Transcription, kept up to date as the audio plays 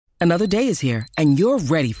Another day is here, and you're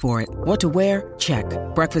ready for it. What to wear? Check.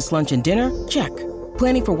 Breakfast, lunch, and dinner? Check.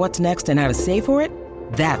 Planning for what's next and how to save for it?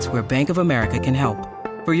 That's where Bank of America can help.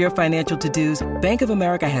 For your financial to-dos, Bank of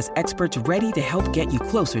America has experts ready to help get you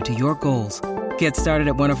closer to your goals. Get started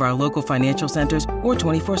at one of our local financial centers or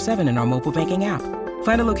 24/7 in our mobile banking app.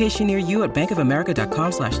 Find a location near you at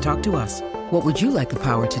bankofamerica.com/talktous. What would you like the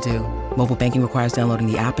power to do? Mobile banking requires downloading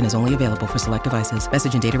the app and is only available for select devices.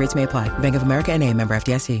 Message and data rates may apply. Bank of America N.A., member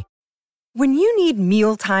FDIC. When you need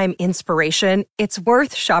mealtime inspiration, it's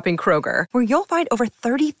worth shopping Kroger, where you'll find over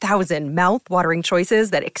 30,000 mouth-watering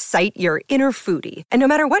choices that excite your inner foodie. And no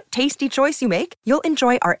matter what tasty choice you make, you'll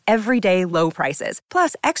enjoy our everyday low prices,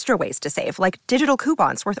 plus extra ways to save, like digital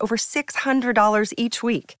coupons worth over $600 each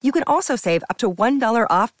week. You can also save up to $1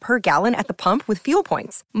 off per gallon at the pump with fuel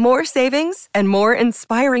points. More savings and more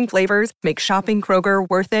inspiring flavors make shopping Kroger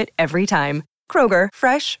worth it every time. Kroger,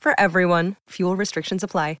 fresh for everyone. Fuel restrictions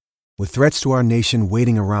apply. With threats to our nation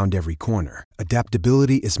waiting around every corner,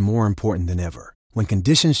 adaptability is more important than ever. When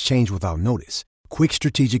conditions change without notice, quick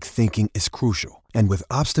strategic thinking is crucial. And with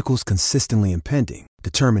obstacles consistently impending,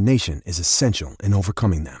 determination is essential in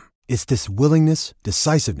overcoming them. It's this willingness,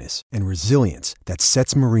 decisiveness, and resilience that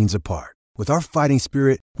sets Marines apart. With our fighting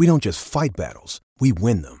spirit, we don't just fight battles, we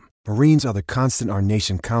win them. Marines are the constant our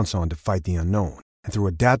nation counts on to fight the unknown. And through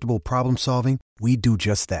adaptable problem solving, we do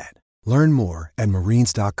just that. Learn more at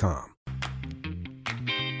marines.com.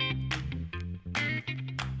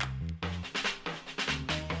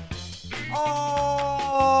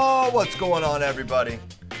 Oh, what's going on, everybody?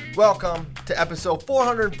 Welcome to episode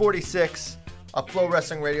 446 of Flow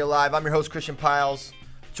Wrestling Radio Live. I'm your host, Christian Piles,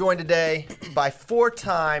 joined today by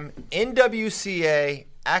four-time NWCA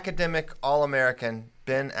Academic All-American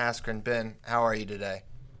Ben Askren. Ben, how are you today?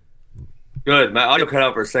 Good. My audio cut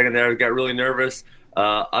out for a second there. I got really nervous.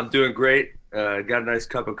 I'm doing great. Got a nice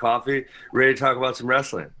cup of coffee. Ready to talk about some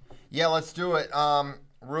wrestling. Yeah, let's do it.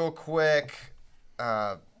 Real quick,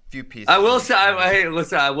 few pieces. I will say,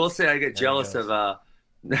 I will say I get jealous of,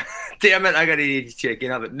 damn it, I got to eat chicken.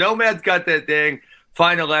 But Nomad's got that dang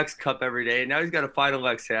Final X cup every day. Now he's got a Final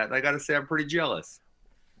X hat. And I got to say, I'm pretty jealous.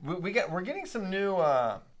 We're getting some new,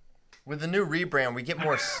 with the new rebrand, we get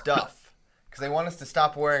more stuff. Because they want us to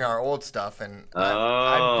stop wearing our old stuff, and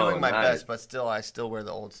I'm doing my best, but I still wear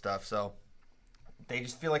the old stuff. So they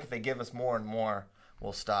just feel like if they give us more and more,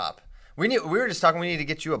 we'll stop. We were just talking. We need to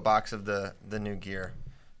get you a box of the new gear,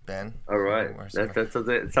 Ben. All right,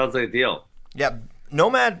 that sounds like a deal. Yeah,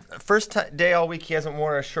 Nomad first day all week he hasn't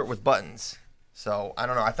worn a shirt with buttons. So I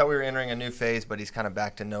don't know. I thought we were entering a new phase, but he's kind of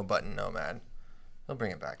back to no button Nomad. He'll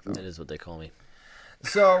bring it back though. That is what they call me.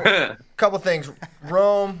 So a couple things.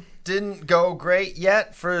 Rome didn't go great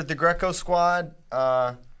yet for the Greco squad.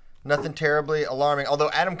 Nothing terribly alarming. Although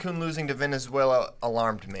Adam Kuhn losing to Venezuela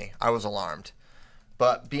alarmed me. I was alarmed.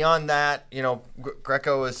 But beyond that, you know,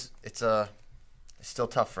 Greco it's still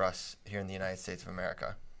tough for us here in the United States of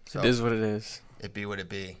America. So it is what it is. It be what it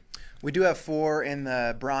be. We do have 4 in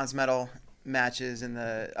the bronze medal matches in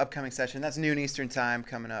the upcoming session. That's noon Eastern time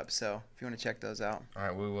coming up. So if you want to check those out. All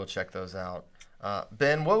right, we will check those out.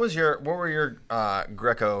 Ben, what were your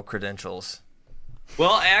Greco credentials?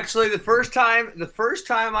 Well, actually, the first time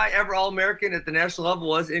I ever All-American at the national level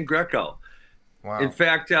was in Greco. Wow. In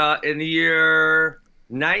fact, in the year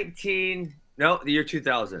 2000.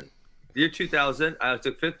 The year 2000, I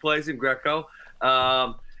took 5th place in Greco.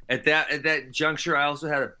 At that juncture, I also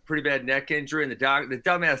had a pretty bad neck injury, and the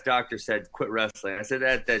dumbass doctor said, quit wrestling. I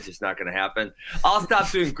said, that's just not going to happen. I'll stop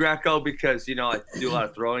doing Greco because, you know, I do a lot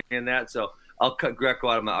of throwing in that, so I'll cut Greco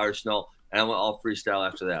out of my arsenal, and I'll freestyle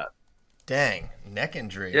after that. Dang, neck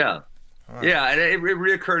injury. Yeah. Huh. Yeah, and it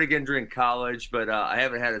reoccurred again during college, but I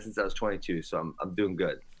haven't had it since I was 22, so I'm doing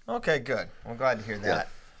good. Okay, good. I'm glad to hear that. Yeah.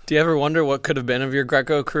 Do you ever wonder what could have been of your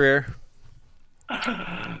Greco career?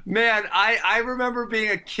 Man, I remember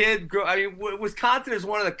being a kid. Wisconsin is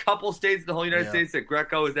one of the couple states in the whole United States that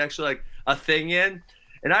Greco is actually like a thing in.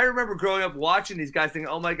 And I remember growing up watching these guys thinking,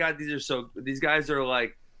 oh my God, these guys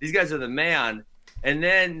are the man. And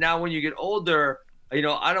then now when you get older, you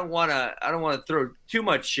know, I don't want to throw too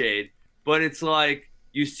much shade, but it's like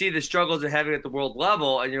you see the struggles they're having at the world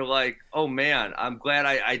level and you're like, oh man, I'm glad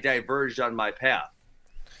I diverged on my path.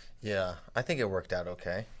 Yeah, I think it worked out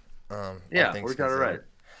okay. Yeah, worked out all right.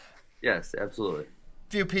 Yes, absolutely.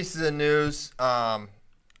 Few pieces of news.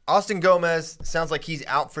 Austin Gomez sounds like he's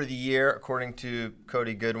out for the year, according to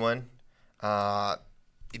Cody Goodwin.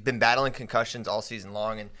 He's been battling concussions all season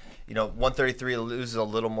long, and 133 loses a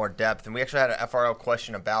little more depth. And we actually had an FRL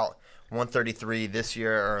question about 133 this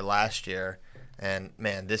year or last year, and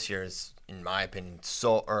man, this year is, in my opinion,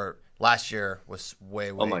 last year was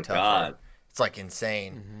way Oh my tougher. God. It's like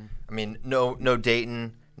insane. I mean, no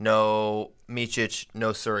Dayton, no Micic, no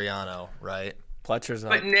Soriano, right? Pletcher's up.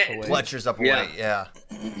 But away. Pletcher's up Yeah. away, yeah.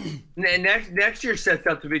 Next year sets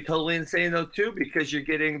up to be totally insane though too, because you're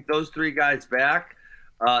getting those three guys back.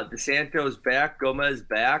 DeSanto's back, Gomez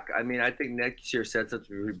back. I mean, I think next year sets up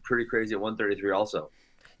to be pretty crazy at 133 also.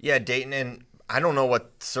 Yeah, Dayton, and I don't know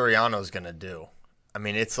what Soriano's going to do. I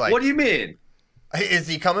mean, it's like, What do you mean? is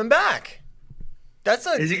he coming back?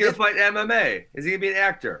 Is he going to fight MMA? Is he going to be an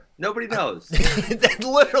actor? Nobody knows.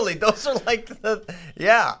 Literally, those are like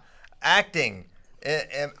acting.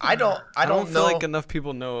 And I don't feel know. like enough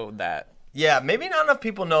people know that. Yeah, maybe not enough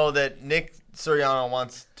people know that Nick Soriano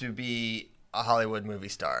wants to be a Hollywood movie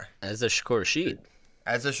star As a Shakur Rashid.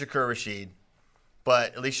 as a Shakur Rashid,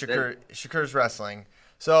 but at least Shakur's wrestling.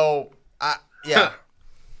 So, yeah.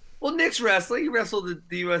 Well, Nick's wrestling. He wrestled at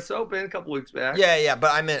the U.S. Open a couple weeks back. Yeah,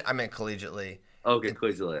 but I meant collegiately. Okay,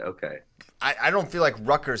 collegiately. Okay. I don't feel like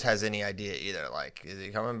Rutgers has any idea either. Like, is he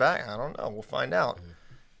coming back? I don't know. We'll find out.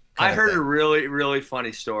 I heard a really, really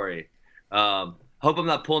funny story. Hope I'm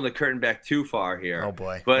not pulling the curtain back too far here. Oh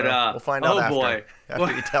boy! But we'll find out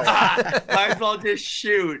after you tell us. Might as well just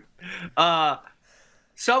shoot.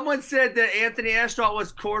 Someone said that Anthony Astronaut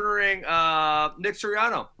was cornering Nick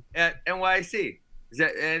Soriano at NYC. Is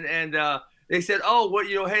that and they said, oh, what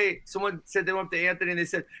hey, someone said they went up to Anthony and they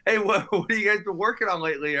said, hey, what have you guys been working on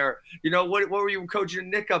lately, or what were you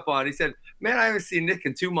coaching Nick up on? He said, man, I haven't seen Nick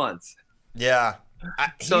in 2 months. Yeah.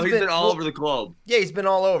 He's been all over the globe. Yeah, he's been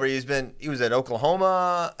all over. He was at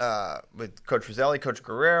Oklahoma with Coach Roselli, Coach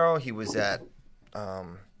Guerrero. He was at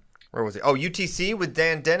where was he? Oh, UTC with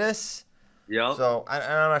Dan Dennis. Yeah. So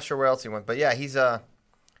I'm not sure where else he went, but yeah, he's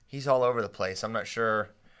all over the place. I'm not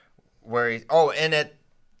sure where he's. Oh, and at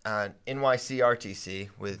NYC RTC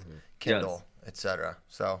with Kindle, etc.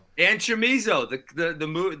 So and Chamizo,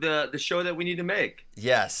 the show that we need to make.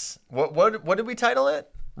 Yes. What did we title it?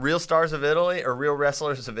 Real Stars of Italy or Real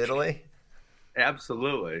Wrestlers of Italy?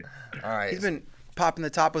 Absolutely. All right. He's been popping the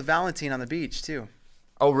top with Valentine on the beach too.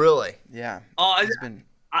 Oh, really? Yeah. Oh, he's been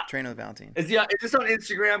training with Valentine. Is this on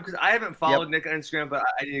Instagram? Because I haven't followed Nick on Instagram, but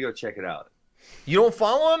I need to go check it out. You don't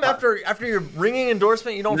follow him after your ringing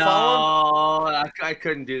endorsement? You don't follow him? No, I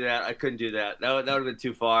couldn't do that. That would have been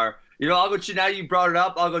too far. I'll go. Now you brought it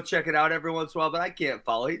up. I'll go check it out every once in a while, but I can't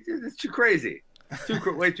follow. It's too crazy.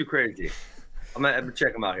 Way too crazy. I'm gonna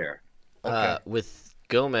check him out here. Okay. With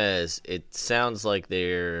Gomez, it sounds like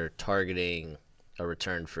they're targeting a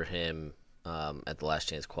return for him at the Last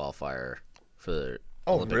Chance qualifier for the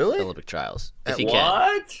Olympic trials. If he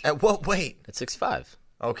can. At what weight? At 6'5".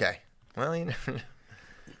 Okay. Well,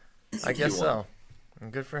 I guess so.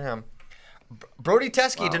 Good for him. Brody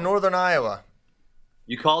Teske to Northern Iowa.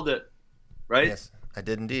 You called it, right? Yes, I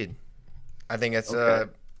did indeed. I think it's a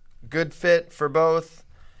good fit for both.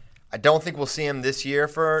 I don't think we'll see him this year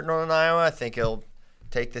for Northern Iowa. I think he'll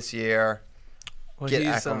take this year, get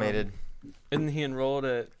acclimated. Isn't he enrolled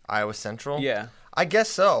at Iowa Central? Yeah. I guess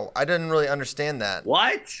so. I didn't really understand that.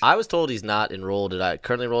 What? I was told he's not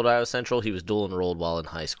currently enrolled at Iowa Central. He was dual enrolled while in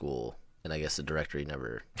high school, and I guess the directory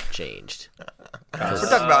never changed. We're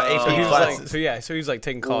talking about AP classes. So he's like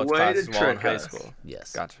taking college Way classes to while in trick high us. school.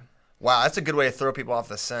 Yes. Gotcha. Wow, that's a good way to throw people off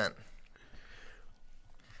the scent.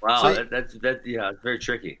 Wow, So- that's it's very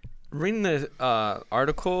tricky. Reading the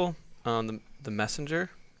article on the Messenger,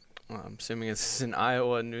 I'm assuming it's an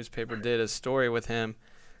Iowa newspaper, did a story with him,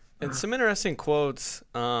 and some interesting quotes.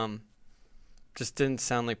 Just didn't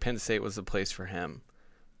sound like Penn State was the place for him.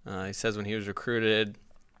 He says when he was recruited,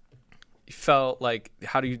 he felt like,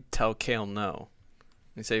 how do you tell Cale no?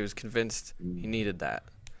 He said he was convinced he needed that.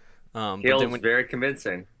 Cale's very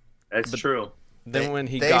convincing. That's true. Then when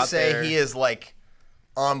They got say there, he is like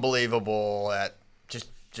unbelievable at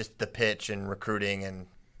just the pitch and recruiting, and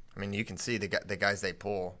I mean you can see the guys they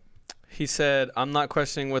pull. he said, I'm not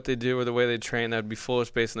questioning what they do or the way they train. That would be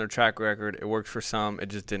foolish based on their track record. It worked for some. It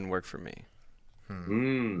just didn't work for me.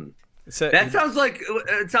 That sounds like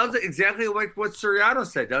exactly like what Soriano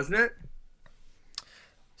said, doesn't it?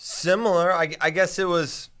 Similar, I guess it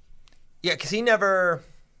was, yeah, because he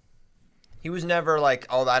was never like,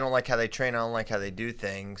 oh, I don't like how they train, I don't like how they do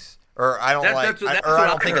things, or I don't I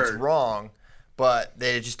don't think it's wrong, but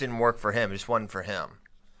it just didn't work for him. It just wasn't for him.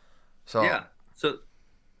 So yeah, so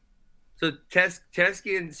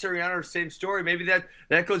Teske and Soriano are the same story. Maybe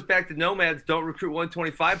that goes back to nomads don't recruit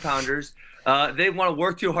 125 pounders. They want to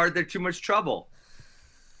work too hard. They're too much trouble.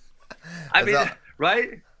 I mean,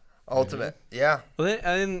 right? Ultimate, yeah. Well,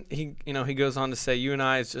 and he goes on to say, you and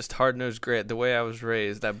I, it's just hard-nosed grit, the way I was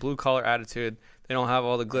raised, that blue-collar attitude They don't have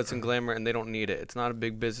all the glitz and glamour, and they don't need it. It's not a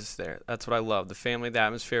big business there. That's what I love. The family, the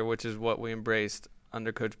atmosphere, which is what we embraced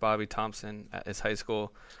under Coach Bobby Thompson at his high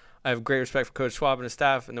school. I have great respect for Coach Schwab and his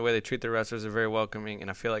staff, and the way they treat their wrestlers are very welcoming, and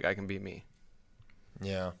I feel like I can be me.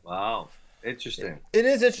 Yeah. Wow. Interesting. It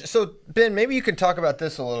is interesting. So, Ben, maybe you can talk about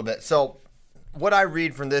this a little bit. So, what I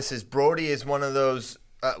read from this is Brody is one of those,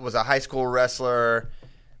 was a high school wrestler.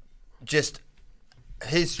 Just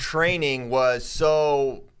his training was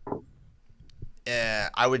so,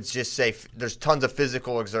 I would just say there's tons of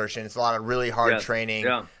physical exertion. It's a lot of really hard training.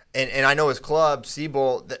 Yeah. And I know his club,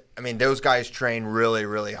 Siebel, those guys train really,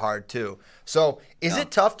 really hard too. So is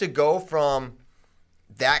it tough to go from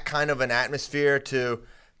that kind of an atmosphere to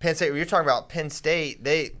Penn State? You're talking about Penn State,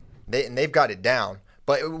 they've got it down.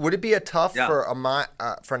 But would it be tough for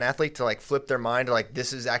an athlete to like flip their mind to like,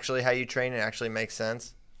 this is actually how you train and it actually makes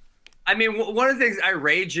sense? I mean, one of the things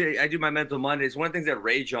I do my Mental Mondays. One of the things I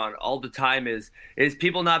rage on all the time is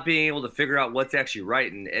people not being able to figure out what's actually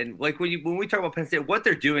right. And like when we talk about Penn State, what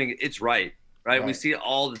they're doing, it's right. We see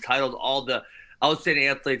all the titles, all the outstanding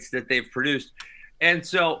athletes that they've produced. And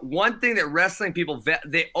so one thing that wrestling people,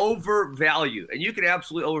 they overvalue, and you can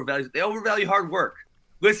absolutely overvalue, they overvalue hard work.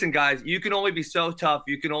 Listen, guys, you can only be so tough.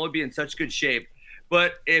 You can only be in such good shape.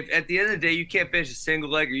 But if at the end of the day you can't finish a single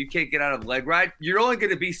leg or you can't get out of a leg ride, you're only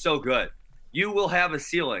going to be so good. You will have a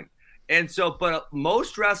ceiling. And so, but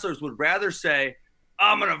most wrestlers would rather say,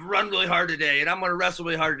 I'm going to run really hard today and I'm going to wrestle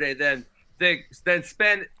really hard today than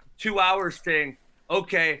spend 2 hours saying,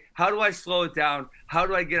 okay, how do I slow it down? How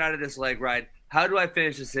do I get out of this leg ride? How do I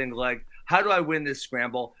finish a single leg? How do I win this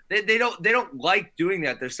scramble? They don't like doing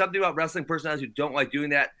that. There's something about wrestling personalities who don't like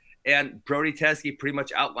doing that. And Brody Teske pretty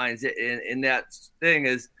much outlines it in that thing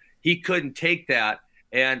is he couldn't take that.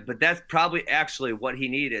 But that's probably actually what he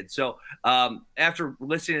needed. So after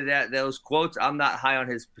listening to those quotes, I'm not high on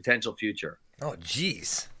his potential future. Oh,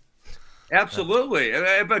 geez. Absolutely.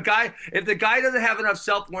 If the guy doesn't have enough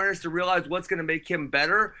self-awareness to realize what's going to make him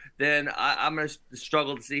better, then I'm going to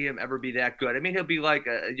struggle to see him ever be that good. I mean, he'll be like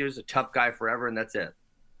just a tough guy forever, and that's it.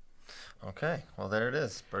 Okay, well there it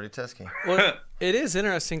is, Brody Teske. Well, it is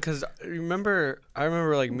interesting because I remember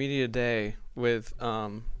like media day with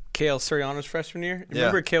Kale Suriano's freshman year.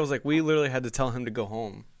 Remember, Kale was like, we literally had to tell him to go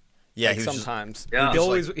home. Yeah, like sometimes.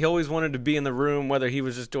 He always wanted to be in the room, whether he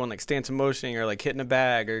was just doing like stance and motioning or like hitting a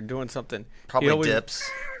bag or doing something. Probably dips.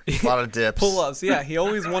 A lot of dips. Pull-ups. Yeah, he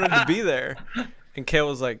always wanted to be there. And Kale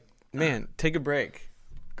was like, man, take a break,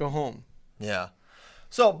 go home. Yeah.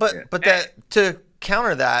 So, but that to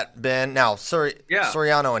counter that, Ben. Now,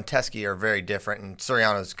 Suriano and Teske are very different, and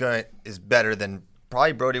Suriano is better than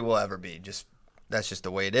probably Brody will ever be. That's just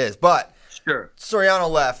the way it is. But Suriano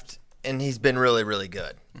left, and he's been really, really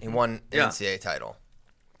good. He won an NCAA title.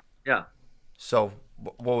 Yeah. So,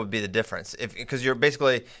 what would be the difference? Because you're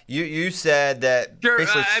basically you said that. Sure.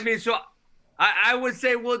 I would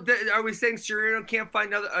say, well, are we saying Suriano can't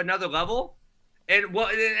find another level? And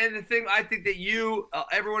the thing I think that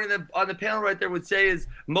everyone on the panel right there would say is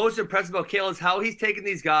most impressive about Kale is how he's taken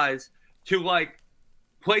these guys to like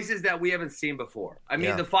places that we haven't seen before. I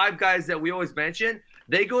mean, the 5 guys that we always mention,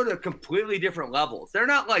 they go to completely different levels. They're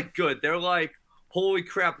not like good. They're like, holy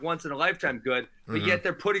crap, once in a lifetime good. But yet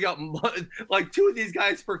they're putting out like 2 of these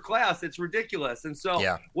guys per class. It's ridiculous. And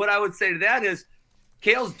so what I would say to that is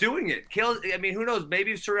Kale's doing it. I mean, who knows?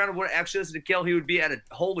 Maybe if Suriano would actually listen to Kale, he would be at a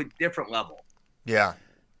wholly different level. Yeah.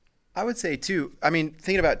 I would say, too, I mean,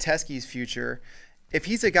 thinking about Teske's future, if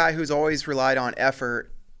he's a guy who's always relied on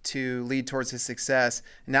effort to lead towards his success,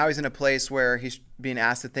 now he's in a place where he's being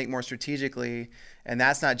asked to think more strategically, and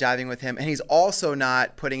that's not jiving with him. And he's also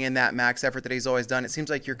not putting in that max effort that he's always done. It seems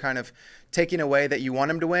like you're kind of taking away that you want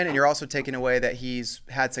him to win, and you're also taking away that he's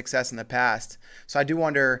had success in the past. So I do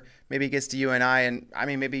wonder, maybe he gets to UNI, and I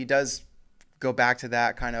mean, maybe he does go back to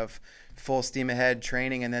that kind of full steam ahead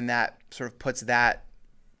training, and then that sort of puts that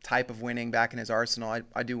type of winning back in his arsenal.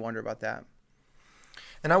 I do wonder about that.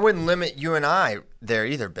 And I wouldn't limit UNI there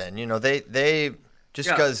either, Ben. You know, they just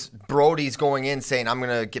because Brody's going in saying, I'm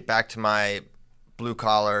going to get back to my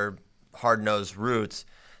blue-collar, hard-nosed roots,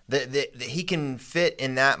 he can fit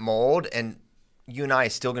in that mold, and UNI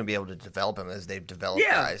is still going to be able to develop him as they've developed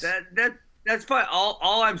guys. That's fine.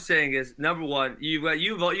 All I'm saying is, number one,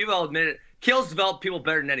 you've all admitted, Kale's developed people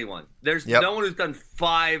better than anyone. There's no one who's done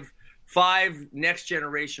five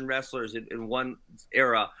next-generation wrestlers in one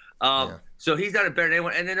era. So he's done it better than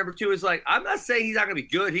anyone. And then number 2 is like, I'm not saying he's not going to be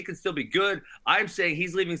good. He can still be good. I'm saying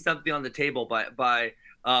he's leaving something on the table by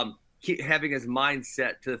having his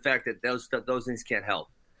mindset to the fact that those things can't help.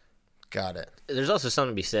 Got it. There's also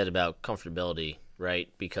something to be said about comfortability, right?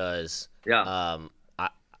 Because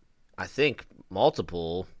I think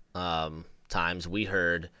multiple times we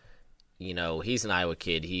heard, he's an Iowa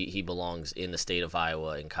kid. He belongs in the state of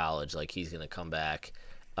Iowa in college. Like, he's going to come back.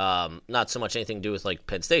 Not so much anything to do with, like,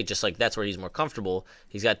 Penn State, just, like, that's where he's more comfortable.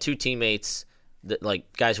 He's got 2 teammates,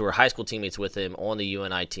 guys who were high school teammates with him on the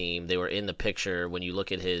UNI team. They were in the picture when you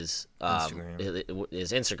look at his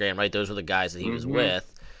Instagram, right? Those were the guys that he was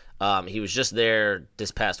with. He was just there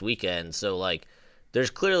this past weekend. So, like, there's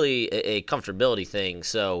clearly a comfortability thing.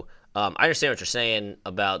 So I understand what you're saying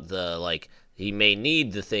about the, like, he may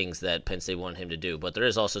need the things that Penn State wanted him to do, but there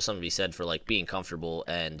is also something to be said for, like, being comfortable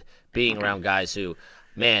and being around guys who,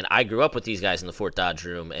 man, I grew up with these guys in the Fort Dodge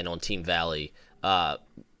room and on Team Valley,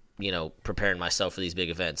 preparing myself for these big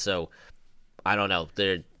events. So I don't know.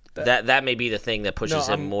 That may be the thing that pushes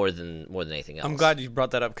him more than anything else. I'm glad you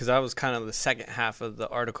brought that up, because that was kind of the second half of the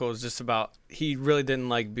article. Is just about he really didn't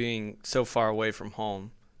like being so far away from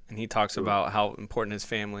home, and he talks about how important his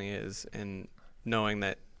family is and knowing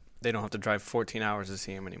that they don't have to drive 14 hours to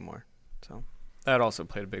see him anymore. So that also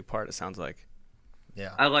played a big part, it sounds like.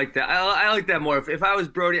 Yeah, I like that. I like that more. If I was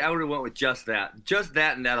Brody, I would have went with just that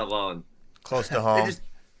and that alone. Close to home.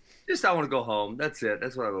 Just I want to go home. That's it.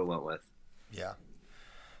 That's what I would have went with. Yeah.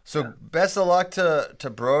 So best of luck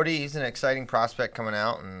to Brody. He's an exciting prospect coming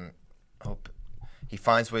out, and hope he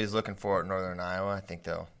finds what he's looking for at Northern Iowa. I think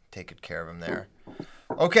they'll take good care of him there.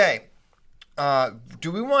 Okay.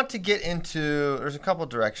 Do we want to get into – there's a couple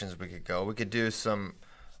directions we could go. We could do some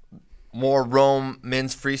more Rome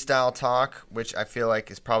men's freestyle talk, which I feel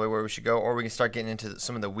like is probably where we should go, or we can start getting into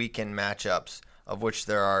some of the weekend matchups, of which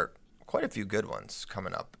there are quite a few good ones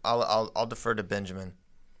coming up. I'll defer to Benjamin.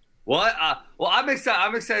 Well, I'm excited.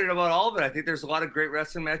 I'm excited about all of it. I think there's a lot of great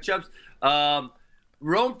wrestling matchups.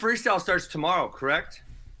 Rome freestyle starts tomorrow, correct?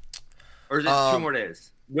 Or is it 2 more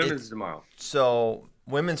days? Women's tomorrow. So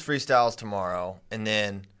women's freestyle is tomorrow, and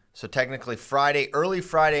then so technically early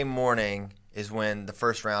Friday morning is when the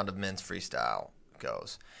first round of men's freestyle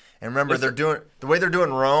goes. And remember, the way they're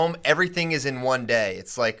doing Rome, everything is in one day.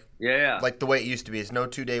 It's like like the way it used to be. It's no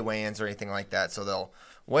 2-day weigh-ins or anything like that. So they'll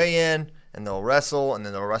weigh in and they'll wrestle, and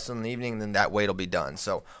then they'll wrestle in the evening, and then that weight will be done.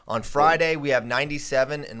 So on Friday we have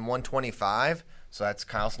 97 and 125. So that's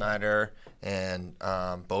Kyle Snyder and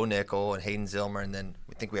Bo Nickel and Hayden Zilmer, and then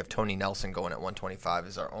we think we have Tony Nelson going at 125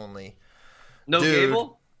 as our only dude.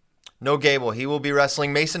 Gable? No Gable. He will be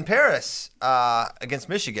wrestling Mason Paris against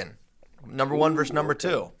Michigan. Number 1 versus number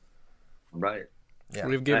 2. Right. Yeah.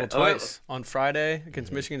 We have Gable twice on Friday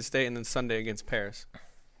against Michigan State and then Sunday against Paris.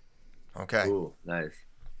 Okay. Ooh, nice.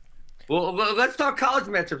 Well, let's talk college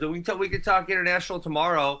matchups. We can talk international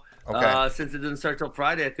tomorrow. Okay. Since it doesn't start till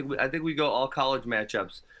Friday, I think we go all college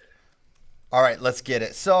matchups. All right, let's get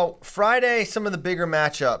it. So Friday, some of the bigger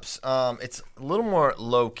matchups. It's a little more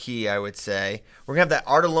low key, I would say. We're gonna have that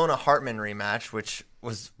Artelona Hartman rematch, which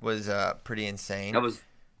was pretty insane. That was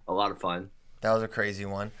a lot of fun. That was a crazy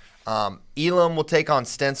one. Elam will take on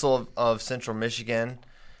Stencil of Central Michigan.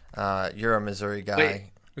 You're a Missouri guy.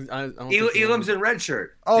 Wait. Elam's in red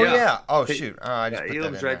shirt. Oh yeah. Oh shoot. I just put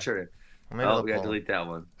Elam's that in red shirt. We gotta delete that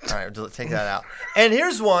one. All right, take that out. And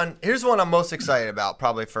here's one I'm most excited about,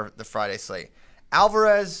 probably for the Friday slate: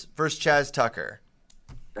 Alvarez versus Chaz Tucker.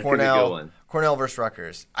 Cornell versus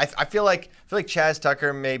Rutgers. I feel like Chaz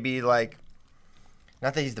Tucker may be like,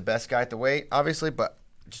 not that he's the best guy at the weight, obviously, but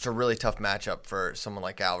just a really tough matchup for someone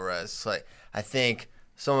like Alvarez. Like, I think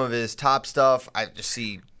some of his top stuff, I just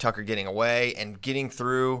see Tucker getting away, and getting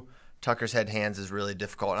through Tucker's hands is really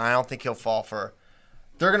difficult. And I don't think he'll fall for.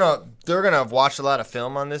 They're gonna have watched a lot of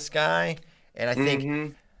film on this guy, and I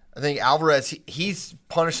think Alvarez he's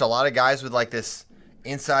punished a lot of guys with like this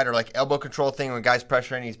inside or like elbow control thing when guys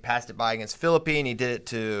pressuring. He's passed it by against Philippine. He did it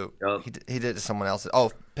to he did it to someone else.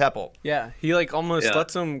 Oh, Peppel. Yeah, he like almost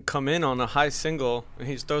lets him come in on a high single, and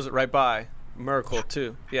he just throws it right by. Miracle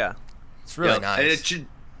too. Yeah, it's really nice.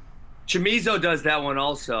 Chamizo does that one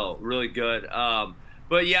also really good.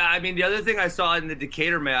 But yeah, I mean the other thing I saw in the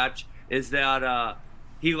Decatur match is that.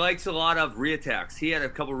 He likes a lot of reattacks. He had a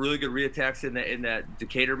couple really good reattacks in that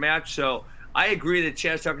Decatur match. So I agree that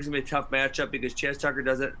Chaz Tucker's going to be a tough matchup because Chaz Tucker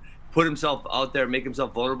doesn't put himself out there and make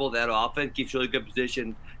himself vulnerable that often. Keeps really good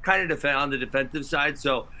position, kind of defend on the defensive side.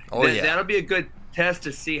 So that'll be a good test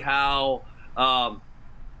to see how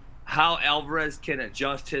Alvarez can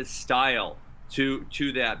adjust his style to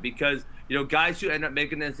that. Because, you know, guys who end up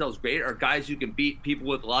making themselves great are guys who can beat people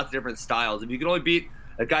with lots of different styles. If you can only beat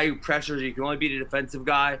a guy who pressures, you can only beat a defensive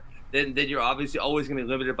guy, then you're obviously always going to be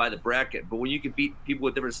limited by the bracket. But when you can beat people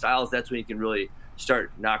with different styles, that's when you can really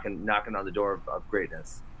start knocking on the door of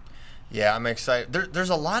greatness. Yeah, I'm excited.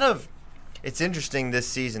 There's a lot of – it's interesting this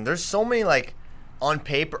season. There's so many, like, on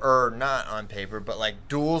paper, or not on paper, but like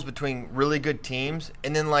duels between really good teams,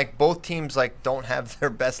 and then like both teams like don't have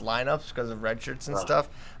their best lineups because of red shirts and stuff.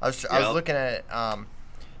 I was looking at it.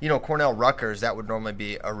 Cornell Rutgers, that would normally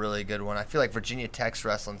be a really good one. I feel like Virginia Tech's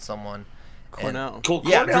wrestling someone. Cornell.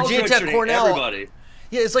 Virginia Tech, Cornell. Everybody.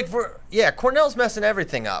 Yeah, it's like Cornell's messing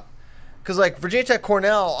everything up. Because like Virginia Tech,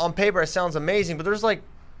 Cornell on paper it sounds amazing, but there's like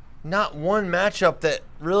not one matchup that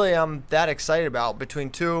really I'm that excited about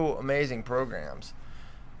between two amazing programs.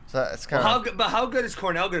 So it's kind of. But how good is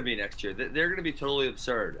Cornell going to be next year? They're going to be totally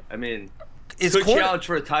absurd. I mean, is could challenge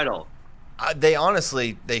for a title. They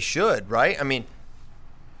should, right? I mean,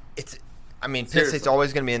 Penn State's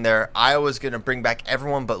always going to be in there. Iowa's going to bring back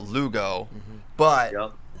everyone but Lugo,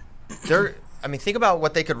 but think about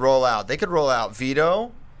what they could roll out. They could roll out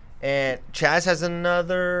Vito. And Chaz has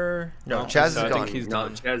another. No, Chaz is gone. He's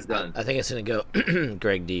done. Chaz done. I think it's going to go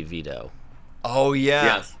Greg D. Vito. Oh yeah.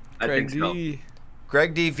 Yes, I think so.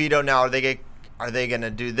 Greg D. Vito. Now are they going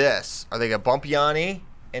to do this? Are they going to bump Yanni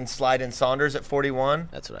and slide in Saunders at 41?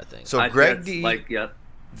 That's what I think. So Greg D.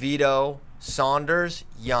 Vito, Saunders,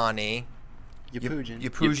 Yanni,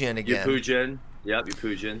 Yapoujian again.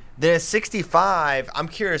 Yapoujian. Then at 65, I'm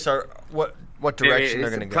curious what direction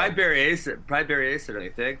they're going to go. Probably Barry Asa, don't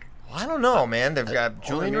you think? Well, I don't know, man. They've got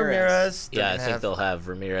Julian Ramirez. Yeah, I think they'll have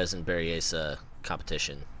Ramirez and Berryessa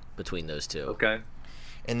competition between those two. Okay.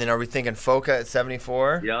 And then are we thinking Foca at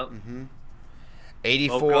 74? Yep.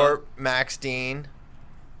 84, Foca. Max Dean.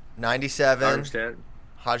 97, Darmstadt.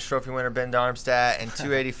 Hodge Trophy winner Ben Darmstadt. And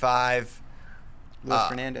 285, Luis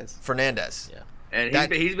Fernandez. Yeah.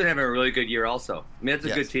 And he's been having a really good year also. I mean, it's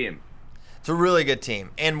a good team. It's a really good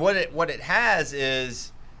team. And what it has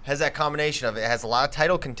that combination of it. It has a lot of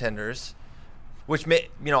title contenders, which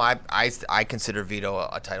I consider Vito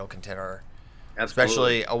a title contender. Absolutely.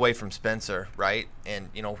 Especially away from Spencer, right? And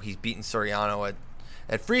he's beaten Soriano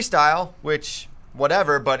at freestyle, which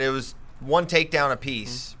whatever, but it was one takedown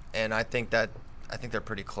apiece, and I think they're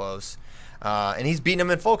pretty close. And he's beaten him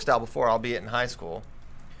in folk style before, albeit in high school.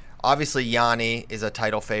 Obviously, Yanni is a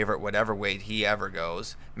title favorite, whatever weight he ever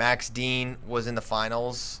goes. Max Dean was in the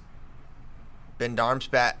finals. Ben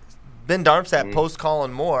Darmstadt post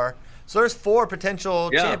Colin Moore. So there's 4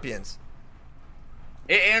 potential champions.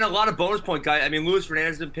 And a lot of bonus point guys. I mean, Luis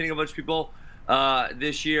Fernandez has been pinning a bunch of people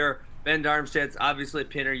this year. Ben Darmstadt's obviously a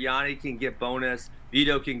pinner. Yanni can get bonus.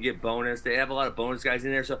 Vito can get bonus. They have a lot of bonus guys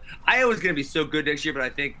in there. So Iowa's going to be so good next year, but I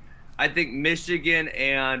think Michigan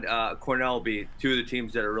and Cornell will be two of the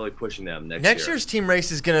teams that are really pushing them next year. Next year's team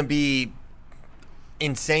race is going to be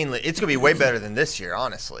insanely. It's going to be way better than this year,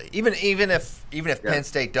 honestly. Even if Penn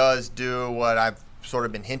State does do what I've sort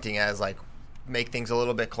of been hinting at, is like make things a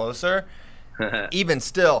little bit closer. Even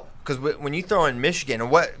still, because when you throw in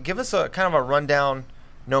Michigan, give us a kind of a rundown,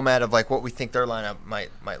 Nomad, of like what we think their lineup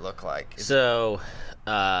might look like.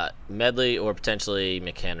 Medley or potentially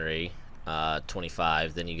McHenry,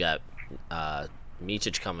 25. Then you got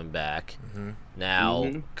Micic coming back.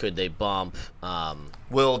 Now, could they bump?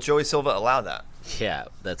 Will Joey Silva allow that? Yeah,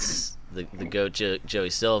 that's the goat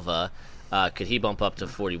Joey Silva. Could he bump up to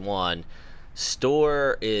 41?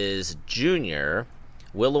 Storr is junior.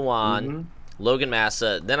 Willowan, Logan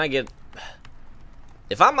Massa. Then I get.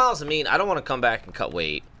 If I'm Miles Amin, I don't want to come back and cut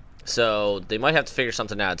weight. So they might have to figure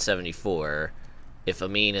something out at 74. If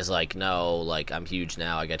Amin is like, no, like I'm huge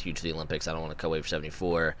now, I got huge for the Olympics, I don't want to cut weight for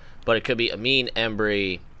 74. But it could be Amin,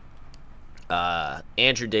 Embry,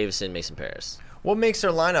 Andrew Davison, Mason Paris. What makes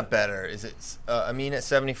their lineup better? Is it Amin at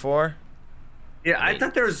 74? Yeah, I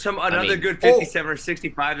thought there was another good 57 or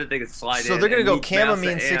 65 that they could slide in. So they're going to go Cam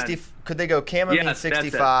Amin 60. Could they go Cam Amin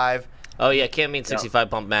 65? Oh, yeah, Cam Amin 65,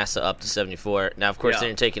 bump Massa up to 74. Now, of course, then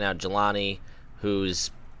you're taking out Jelani,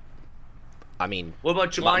 who's, I mean. What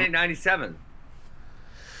about Jelani at 97?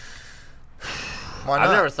 Why not?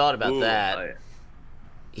 I've never thought about that.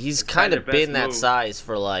 He's kind of been that size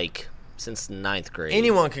for since 9th grade.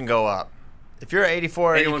 Anyone can go up. If you're at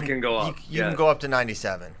 84, anyone can go up. You can go up to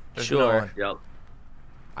 97. There's sure. Yep.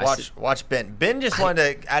 Watch Ben. Ben just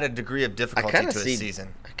wanted to add a degree of difficulty to his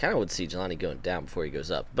season. I kind of would see Jelani going down before he goes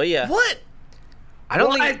up. But yeah. What? I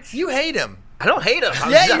don't think you hate him. I don't hate him.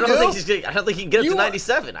 I don't think he can get up to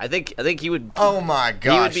 97. I think he would. Oh my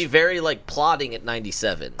gosh. He would be very plodding at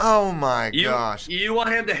 97. Oh my gosh. You want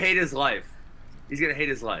him to hate his life. He's gonna hate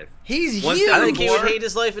his life. He's huge. I think he would hate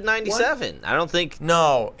his life at 97. What? I don't think.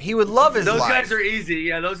 No, he would love his life. Those guys are easy.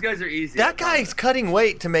 Yeah, those guys are easy. That guy's cutting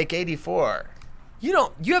weight to make 84.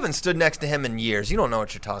 You haven't stood next to him in years. You don't know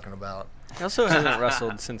what you're talking about. He also hasn't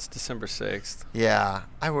wrestled since December 6th. Yeah,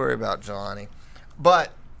 I worry about Jelani.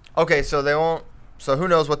 But okay, so they won't. So who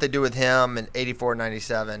knows what they do with him in 84,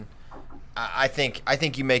 97? I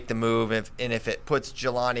think you make the move if it puts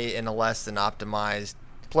Jelani in a less than optimized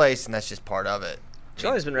place, and that's just part of it.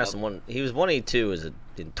 Jelani's been wrestling He was 182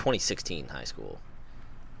 in 2016 high school.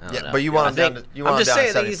 But you want him down to you want him down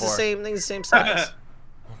to 74. I think he's the same size.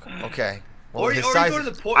 Okay. Well, Or you go to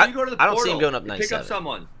the portal. I don't see him going up 97. Pick up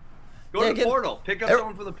someone. Go to the portal. Pick up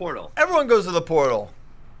someone from the portal. Everyone goes to the portal.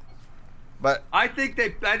 But I think they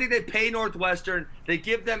pay Northwestern. They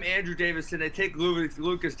give them Andrew Davison. They take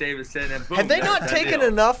Lucas Davison, and boom. have they not taken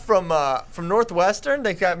enough from Northwestern?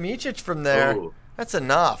 They got Micic from there. Ooh. That's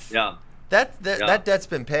enough. Yeah. That debt's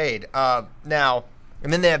been paid. Now,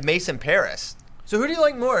 and then they have Mason Paris. So who do you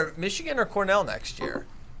like more, Michigan or Cornell next year?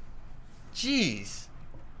 Jeez.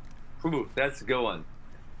 Ooh, that's a good one.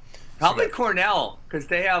 Probably Cornell, because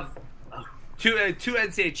they have two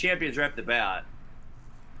NCAA champions right off the bat.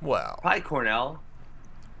 Well, Probably Cornell,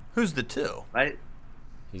 who's the two? right?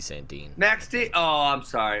 He's saying Dean. Max Dean. Oh, I'm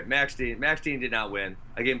sorry. Max Dean did not win.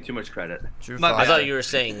 I gave him too much credit. Drew My Fox. I bad. thought you were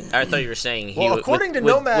saying he Well, would, according to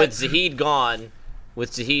with Nomad- with Zahid gone,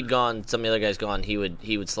 some of the other guys gone, he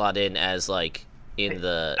would slot in as like in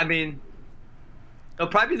the I mean, he'll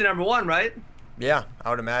probably be the number one, right? Yeah, I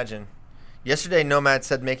would imagine. Yesterday, Nomad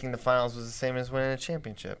said making the finals was the same as winning a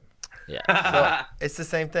championship. yeah. So it's the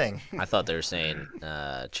same thing. I thought they were saying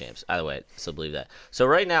champs. Either way, I still believe that. So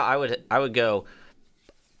right now, I would go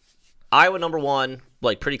Iowa number 1,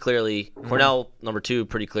 like pretty clearly. Cornell number 2,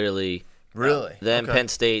 pretty clearly. Really? Then Okay. Penn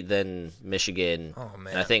State, then Michigan. Oh,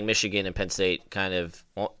 man. And I think Michigan and Penn State kind of,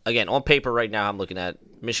 again, on paper right now, I'm looking at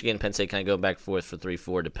Michigan and Penn State kind of go back and forth for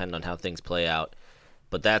 3-4, depending on how things play out.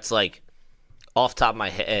 But that's like off the top of my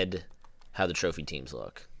head how the trophy teams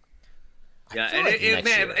look. Yeah, feel and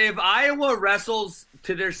like if Iowa wrestles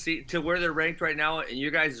to their seat to where they're ranked right now in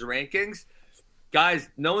your guys' rankings, guys,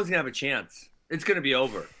 no one's gonna have a chance. It's gonna be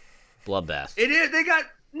over. Bloodbath. It is. They got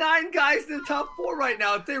 9 guys in the top 4 right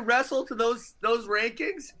now. If they wrestle to those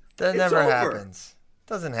rankings, That it's never over. happens.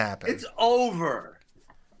 Doesn't happen. It's over.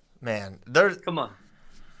 Man, there's. Come on.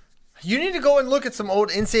 You need to go and look at some old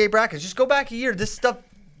NCAA brackets. Just go back a year. This stuff,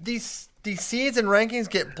 these seeds and rankings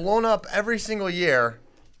get blown up every single year.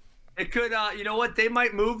 It could. You know what? They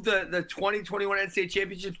might move the 2021 NCAA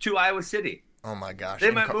championship to Iowa City. Oh my gosh. They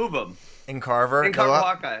might move them. In Carver. In Carver They'll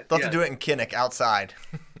Hawkeye, They'll have to do it in Kinnick outside.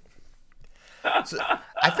 So,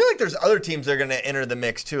 I feel like there's other teams that are going to enter the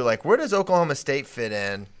mix too. Like, where does Oklahoma State fit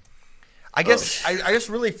in? I guess I guess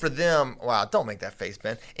really for them. Wow, don't make that face,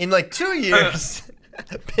 Ben. In like 2 years,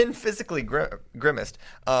 Ben physically grimaced.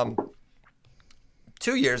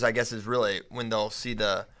 2 years, I guess, is really when they'll see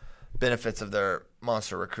the benefits of their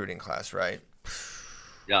monster recruiting class, right?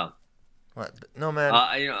 Yeah. What? No, man.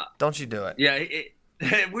 Don't you do it. Yeah.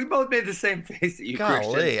 We both made the same face at you, Golly,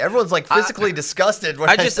 Christian. everyone's like physically disgusted when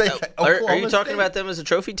I say are Oklahoma you talking State. about them as a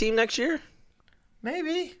trophy team next year?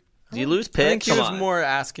 Maybe. Do you lose I think picks? he was on. more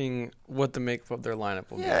asking what the makeup of their lineup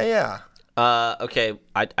will be. Yeah. Okay,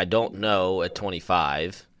 I don't know at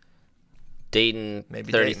 25. Dayton,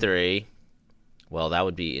 Maybe 33. Well, that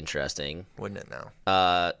would be interesting. Wouldn't it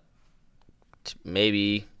now?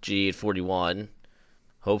 Maybe G at 41.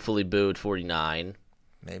 Hopefully Boo at 49.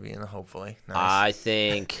 Maybe and hopefully. Nice. I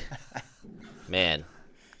think, man,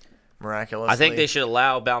 Miraculously. I think they should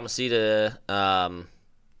allow Balmaceda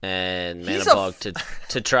and He's Manabog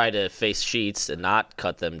to try to face Sheets and not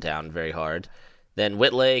cut them down very hard. Then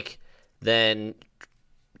Whitlake, then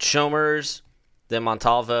Chomers, then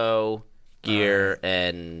Montalvo, Gear,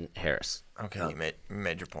 and Harris. Okay, you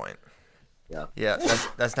made your point. Yeah. Yeah,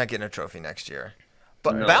 that's not getting a trophy next year.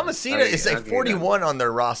 But No, Balmaceda is I like agree 41 on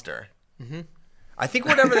their roster. Mm-hmm. I think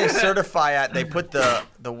whatever they certify at, they put the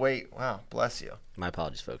weight. Wow, bless you. My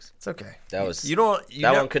apologies, folks. It's okay. That was you don't.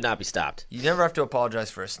 that one could not be stopped. You never have to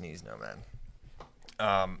apologize for a sneeze, no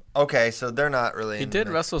man. Okay, so they're not really. He in did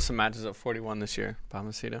the- wrestle some matches at 41 this year,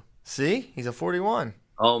 Balmaceda. See, he's a 41.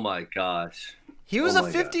 Oh my gosh. He was Oh a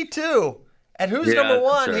my 52. And who's Yeah, number that's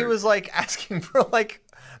one? He right. was like asking for like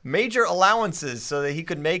major allowances so that he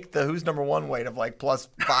could make the who's number one weight of like +5.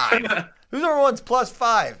 Who's number one's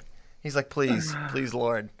 +5. He's like, please,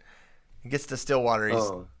 Lord. He gets to Stillwater. He's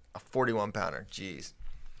a 41 pounder. Jeez.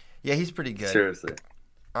 Yeah, he's pretty good. Seriously.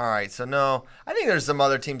 All right, so no, I think there's some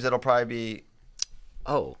other teams that'll probably be.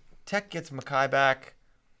 Oh, Tech gets Mackay back.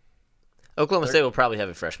 Oklahoma State will probably have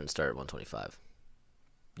a freshman start at 125.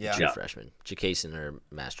 Yeah. Two freshmen, Jakason or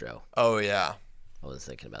Mastro. Oh yeah. I was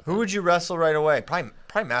thinking about Who that. would you wrestle right away? Probably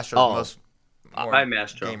Mastro's more Probably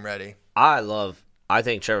Mastro. game ready. I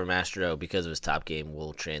think Trevor Mastro, because of his top game,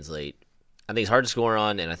 will translate. I think he's hard to score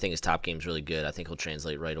on, and I think his top game's really good. I think he'll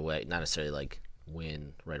translate right away. Not necessarily like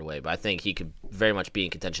win right away, but I think he could very much be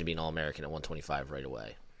in contention to be an All-American at 125 right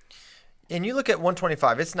away. And you look at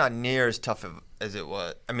 125, it's not near as tough as it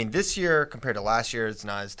was. I mean, this year compared to last year, it's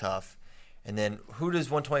not as tough. And then who does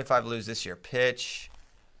 125 lose this year? Pitch.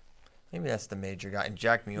 Maybe that's the major guy. And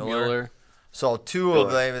Jack Mueller. So two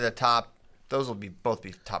of the top, those will both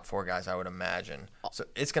be top 4 guys, I would imagine. So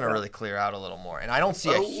it's going to really clear out a little more. And I don't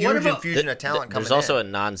see a huge infusion of talent coming in. There's also a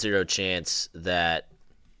non-zero chance that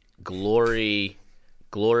Glory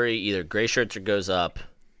either gray shirts goes up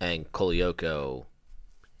and Kolioko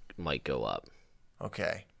might go up.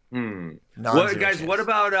 Okay.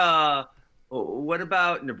 What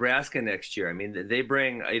about Nebraska next year? I mean, they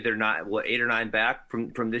bring either 8 or 9 back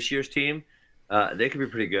from this year's team. They could be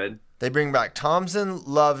pretty good. They bring back Thompson,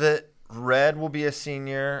 Lovett, Red will be a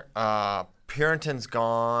senior. Purinton's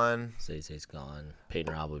gone. Zay's gone.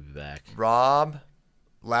 Peyton Robb will be back. Robb,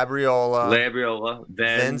 Labriola,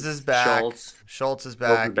 Venz is back. Schultz is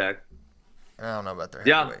back. I don't know about their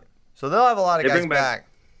heavyweight. So they'll have a lot of guys back.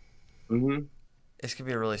 Mm-hmm. This could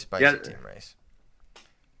be a really spicy team race.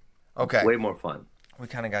 Okay. Way more fun. We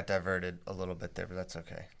kind of got diverted a little bit there, but that's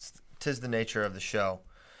okay. Tis the nature of the show.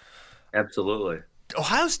 Absolutely.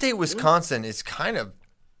 Ohio State, Wisconsin is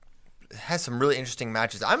has some really interesting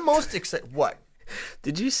matches. I'm most excited. What?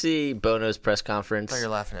 Did you see Bono's press conference? I thought you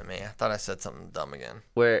were laughing at me. I thought I said something dumb again.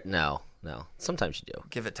 No. Sometimes you do.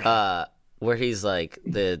 Give it to me. Where he's like,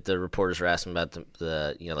 the reporters were asking about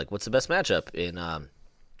the what's the best matchup in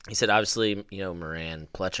he said obviously, Moran,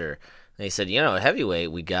 Pletcher. And he said,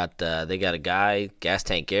 heavyweight, we got they got a guy, Gas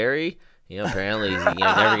Tank Gary. Apparently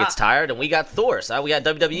never gets tired, and we got Thor. So we got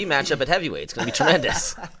WWE matchup at heavyweight. It's gonna be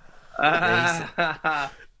tremendous. Yeah,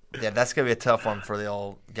 that's gonna be a tough one for the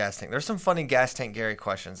old Gas Tank. There's some funny Gas Tank Gary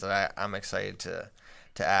questions that I'm excited to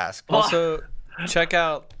ask. Also, check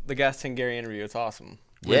out the Gas Tank Gary interview. It's awesome.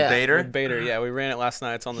 With Bader? With Bader, yeah. We ran it last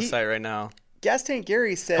night. It's on the site right now. Gas Tank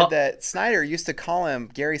Gary said that Snyder used to call him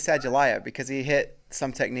Gary Sadulayev because he hit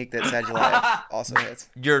some technique that Sadulayev also hits.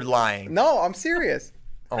 You're lying. No, I'm serious.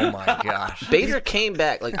 Oh my gosh. Bader came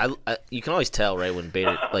back you can always tell, right, when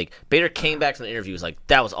Bader came back from the interview, was like,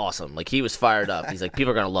 that was awesome. Like, he was fired up. He's like,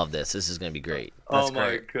 people are gonna love this. This is gonna be great. That's my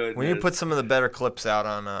great. goodness. We need to put some of the better clips out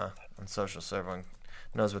on social so everyone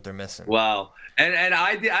knows what they're missing. Wow. And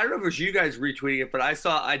I don't know if it was you guys retweeting it, but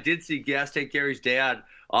I did see Gas Tank Gary's dad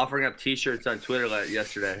offering up T-shirts on Twitter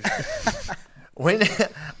yesterday.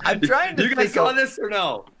 I'm trying to you guys saw this or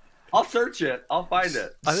no? I'll search it. I'll find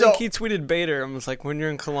it. I think he tweeted Bader and was like, when you're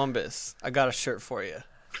in Columbus, I got a shirt for you.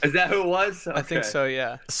 Is that who it was? Okay. I think so,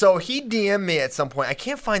 yeah. So he DM'd me at some point. I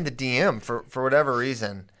can't find the DM for whatever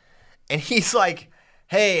reason. And he's like,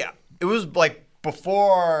 hey, it was like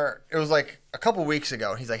a couple weeks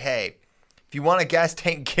ago. He's like, hey, if you want a Gas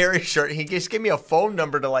Tank Gary shirt, he just gave me a phone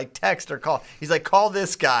number to text or call. He's like, call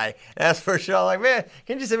this guy and ask for a shirt. I'm like, man,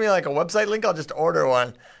 can you just send me a website link? I'll just order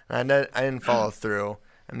one. And I didn't follow through.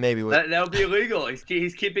 And maybe that would be illegal.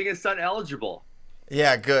 He's keeping his son eligible.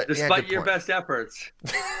 Yeah, good. Despite good your point. best efforts.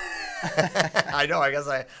 I know. I guess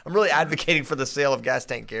I'm really advocating for the sale of Gas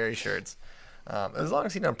Tank Gary shirts. As long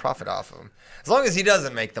as he doesn't profit off of them. As long as he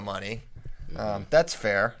doesn't make the money. That's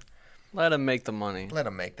fair. Let him make the money. Let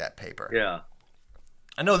him make that paper. Yeah.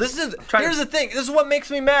 I know. Here's the thing. This is what makes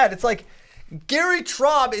me mad. It's like Gary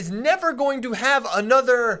Traub is never going to have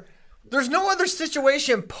another... There's no other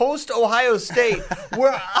situation post-Ohio State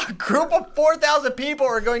where a group of 4,000 people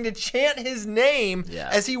are going to chant his name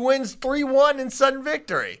as he wins 3-1 in sudden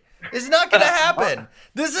victory. It's not going to happen.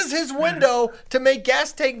 This is his window to make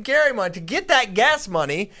Gas Tank Gary money, to get that gas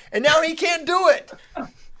money, and now he can't do it.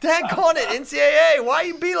 Daggone it, NCAA. Why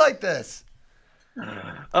you be like this?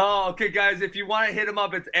 Oh, okay, guys. If you want to hit him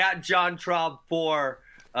up, it's at John Traub 4,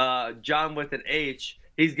 John with an H.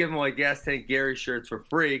 He's giving away Gas Tank Gary shirts for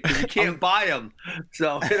free because you can't buy them.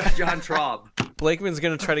 So hit up John Traub. Blakeman's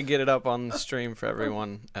going to try to get it up on the stream for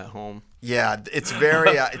everyone at home. Yeah, it's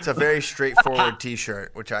it's a very straightforward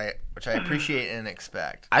T-shirt, which I appreciate and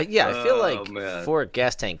expect. I feel like for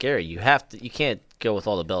Gas Tank Gary, you can't go with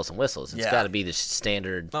all the bells and whistles. It's got to be the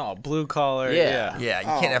standard. Oh, blue collar. Yeah. You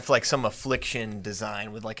can't have some affliction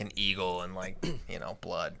design with an eagle and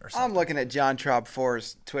blood or something. I'm looking at John Traub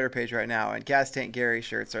 4's Twitter page right now, and Gas Tank Gary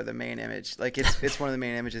shirts are the main image. It's one of the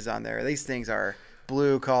main images on there. These things are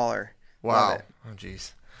blue collar. Wow. Love it. Oh,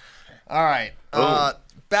 jeez. All right.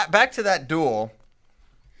 Back to that duel.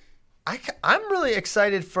 I'm really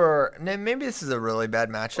excited for. Maybe this is a really bad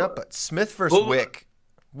matchup, but Smith versus Wick.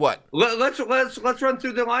 What? Let's run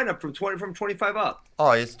through the lineup from 25 up. Oh,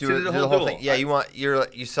 let's do the whole thing. Yeah, duel.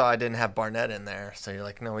 you saw I didn't have Barnett in there, so you're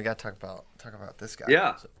like, no, we got to talk about this guy.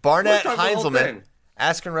 Yeah. So Barnett, Heinzelman,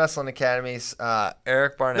 Askren Wrestling Academy's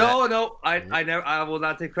Eric Barnett. No, I will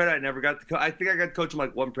not take credit. I never got to. I think I got to coach him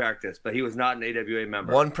like one practice, but he was not an AWA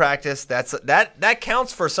member. One practice. That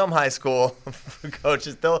counts for some high school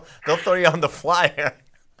coaches. They'll throw you on the flyer.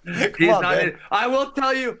 He's not in. I will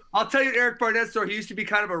tell you. I'll tell you Eric Barnett's story. He used to be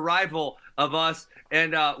kind of a rival of us.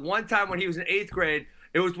 And one time when he was in 8th grade,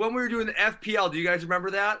 it was when we were doing the FPL. Do you guys remember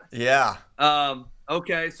that? Yeah.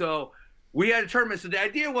 Okay, so we had a tournament. So the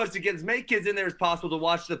idea was to get as many kids in there as possible to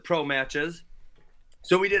watch the pro matches.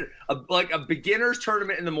 So we did a beginners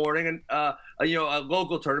tournament in the morning, and a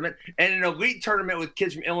local tournament, and an elite tournament with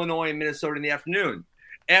kids from Illinois and Minnesota in the afternoon.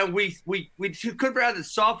 And we couldn't have the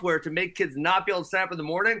software to make kids not be able to sign up in the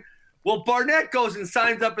morning. Well, Barnett goes and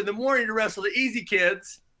signs up in the morning to wrestle the easy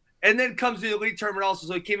kids, and then comes to the elite tournament also.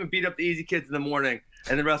 So he came and beat up the easy kids in the morning,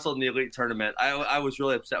 and then wrestled in the elite tournament. I was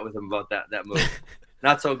really upset with him about that move.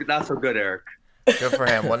 Not so good, Eric. Good for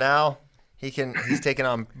him. Well, now he's taking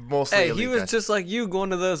on mostly. Hey, elite he was guys. just like you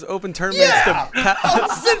going to those open tournaments. Yeah,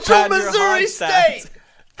 Central Missouri State.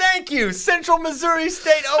 Thank you, Central Missouri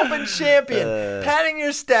State Open champion, padding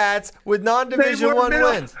your stats with non-Division I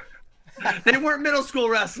wins. They weren't middle school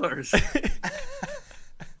wrestlers.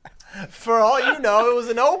 For all you know, it was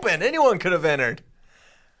an open. Anyone could have entered.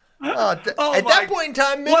 At that point in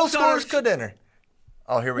time, middle schoolers could enter.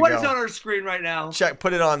 Oh, here we go. What is on our screen right now? Check.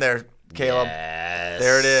 Put it on there, Caleb. Yes.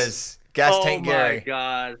 There it is. Gas Tank Gary. Oh, my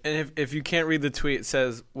God. And if you can't read the tweet, it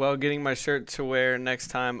says, well, getting my shirt to wear next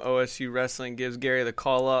time OSU Wrestling gives Gary the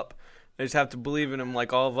call up. I just have to believe in him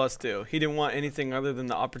like all of us do. He didn't want anything other than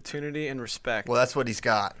the opportunity and respect. Well, that's what he's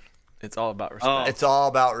got. It's all about respect. It's all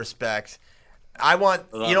about respect. I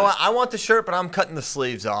want the shirt, but I'm cutting the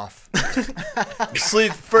sleeves off.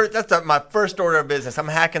 Sleeves first. That's my first order of business. I'm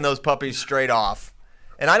hacking those puppies straight off.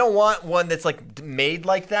 And I don't want one that's like made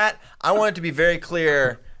like that. I want it to be very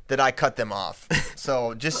clear that I cut them off.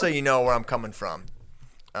 So just so you know where I'm coming from.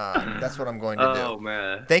 That's what I'm going to do. Oh,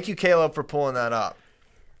 man. Thank you, Caleb, for pulling that up.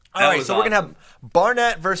 All right, so we're going to have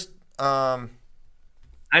Barnett versus Heinzelman.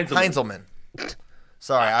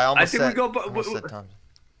 Sorry, I almost said Thompson.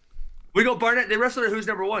 We go Barnett. They wrestled at Who's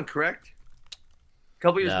Number One, correct? A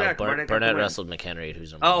couple years back. Barnett wrestled McHenry at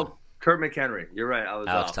Who's Number One. Oh, Kurt McHenry. You're right. I was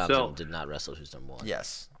Alex off. Thompson did not wrestle Who's Number One.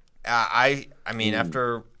 Yes. I mean,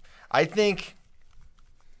 after I think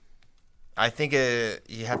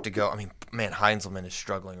you have to go. I mean, man, Heinzelman is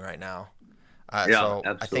struggling right now. So absolutely.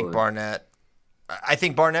 I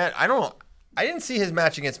think Barnett. I didn't see his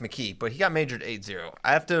match against McKee, but he got majored 8-0.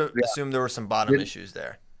 I have to assume there were some bottom issues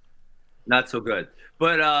there. Not so good.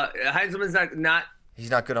 But Heinzelman's not. He's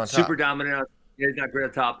not good on top. Super dominant. He's not great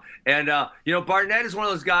on top. And Barnett is one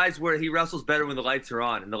of those guys where he wrestles better when the lights are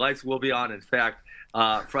on, and the lights will be on. In fact,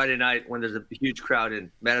 Friday night when there's a huge crowd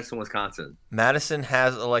in Madison, Wisconsin. Madison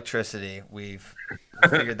has electricity. We've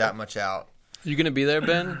figured that much out. You gonna be there,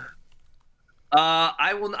 Ben?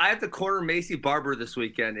 I have to corner Macy Barber this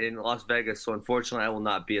weekend in Las Vegas, so unfortunately I will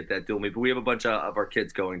not be at that dual meet. But we have a bunch of our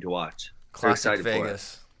kids going to watch. Classic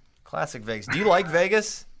Vegas. Classic Vegas. Do you like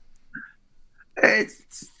Vegas?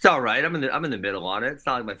 It's all right. I'm in the middle on it. It's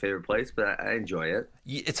not like my favorite place, but I enjoy it.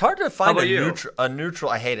 It's hard to find a neutral.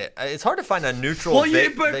 I hate it. It's hard to find a neutral. Well,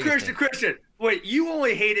 but Christian, wait. You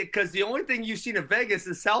only hate it because the only thing you've seen of Vegas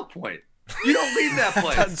is South Point. You don't leave that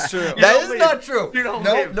place. That's true. That is not true.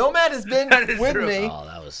 Nomad has been with me. Oh,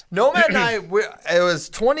 that was Nomad and I.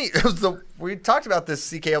 We talked about this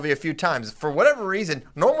CKLV a few times. For whatever reason,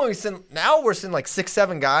 normally we're sending like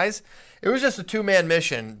 6-7 guys. It was just a 2-man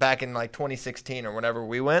mission back in like 2016 or whenever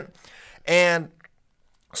we went, and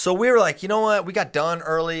so we were like, you know what? We got done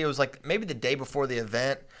early. It was like maybe the day before the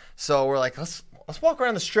event. So we're like, let's walk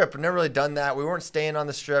around the strip. We've never really done that. We weren't staying on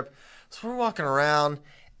the strip, so we're walking around.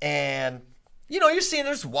 And, you're seeing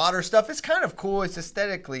there's water stuff. It's kind of cool. It's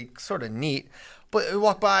aesthetically sort of neat. But we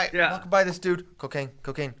walk by this dude, cocaine.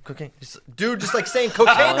 Dude just like saying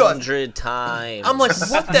cocaine to us. 100 times. I'm like,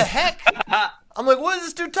 what the heck? I'm like, what is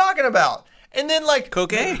this dude talking about? And then like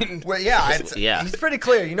cocaine. Well, he's pretty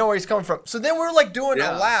clear. You know where he's coming from. So then we're like doing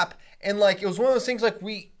a lap, and like it was one of those things like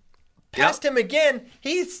we passed him again.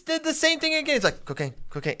 He did the same thing again. He's like, cocaine.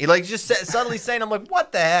 He like just subtly saying, I'm like,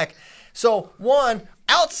 what the heck? So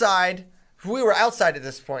outside, we were outside at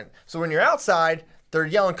this point. So when you're outside, they're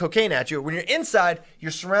yelling cocaine at you. When you're inside,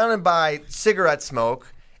 you're surrounded by cigarette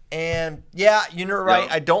smoke. And yeah, you're right.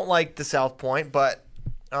 Yep. I don't like the South Point, but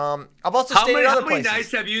I've also stayed in other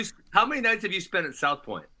places. How many nights have you spent at South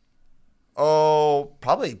Point? Oh,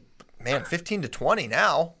 probably, 15 to 20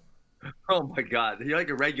 now. Oh my God, you're like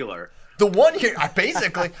a regular. The one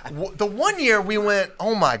year we went,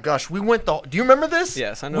 oh my gosh, do you remember this?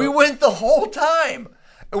 Yes, I know. We went the whole time.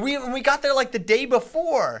 And we got there like the day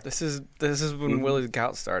before. This is when Willie's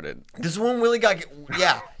gout started. This is when Willie got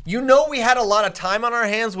we had a lot of time on our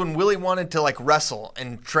hands when Willie wanted to like wrestle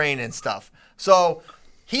and train and stuff. So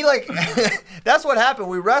he like that's what happened.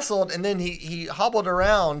 We wrestled and then he hobbled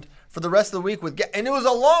around for the rest of the week and it was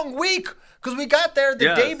a long week because we got there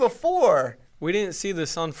the day before. We didn't see the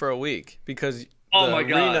sun for a week because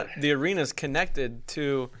God. The arena's connected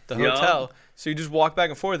to the hotel. So you just walk back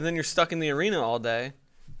and forth and then you're stuck in the arena all day.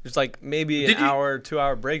 There's like maybe an hour, 2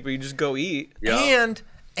 hour break, but you just go eat.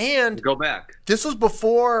 And go back. This was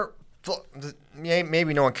before,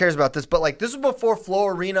 maybe no one cares about this, but like this was before Flow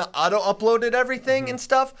Arena auto-uploaded everything and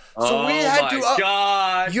stuff. So we had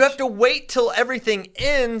to. You have to wait till everything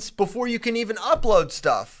ends before you can even upload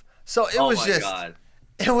stuff. So it was just. God.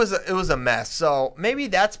 It was a mess. So maybe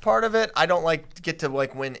that's part of it. I don't like to get to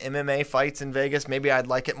like win MMA fights in Vegas. Maybe I'd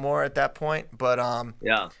like it more at that point. But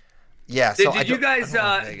yeah. Did you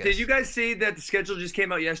guys see that the schedule just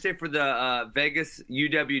came out yesterday for the Vegas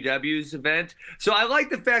UWW's event? So I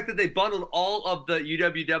like the fact that they bundled all of the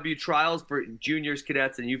UWW trials for juniors,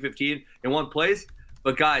 cadets, and U15 in one place.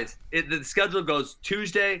 But guys, the schedule goes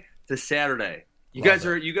Tuesday to Saturday. You guys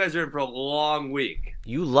are in for a long week.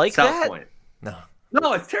 You like South that? Point.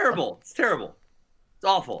 No, it's terrible. It's terrible. It's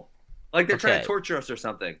awful. Like they're trying to torture us or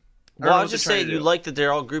something. Well, I was just saying you like that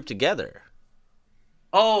they're all grouped together.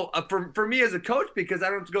 Oh, for me as a coach, because I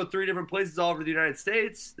don't have to go 3 different places all over the United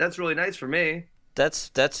States. That's really nice for me. That's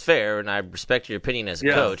fair, and I respect your opinion as a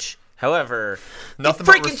coach. However, nothing it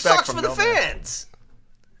freaking sucks for the fans.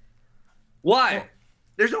 Why?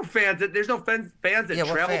 There's no fans that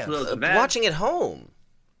travel to those events. Watching at home.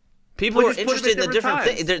 People are interested in the different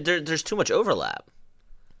things. There's too much overlap.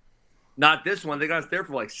 Not this one. They got us there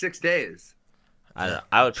for like 6 days. I don't know.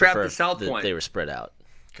 I would prefer the South Point. They were spread out.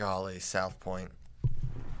 Golly, South Point.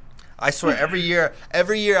 I swear, every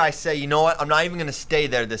year I say, you know what? I'm not even going to stay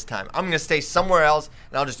there this time. I'm going to stay somewhere else,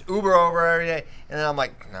 and I'll just Uber over every day. And then I'm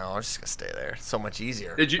like, no, I'm just going to stay there. It's so much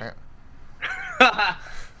easier. Did you?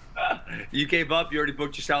 You gave up? You already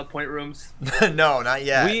booked your South Point rooms? No, not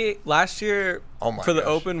yet. We last year the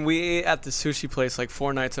Open, we ate at the sushi place like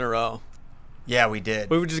 4 nights in a row. Yeah, we did.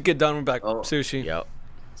 We would just get done with sushi. Yep.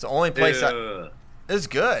 It's the only place it was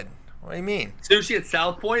good. What do you mean? Sushi at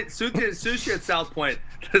South Point? Sushi at South Point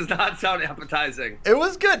does not sound appetizing. It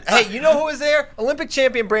was good. Hey, you know who was there? Olympic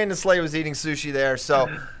champion Brandon Slay was eating sushi there. So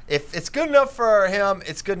if it's good enough for him,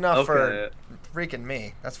 it's good enough for freaking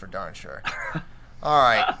me. That's for darn sure. All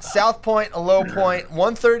right. South Point, a low point.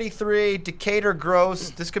 133, Decatur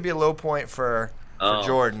Gross. This could be a low point for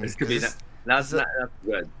Jordan. This could be not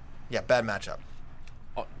good. Yeah, bad matchup.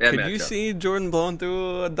 Could you see Jordan blowing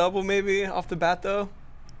through a double maybe off the bat, though?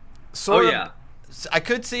 Sort of. Yeah. I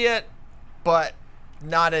could see it, but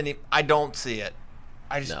not any. I don't see it.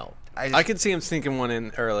 I could see him sneaking one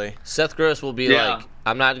in early. Seth Gross will be like,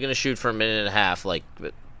 I'm not going to shoot for a minute and a half. Like,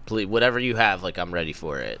 please, whatever you have, like, I'm ready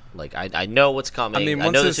for it. Like, I know what's coming. I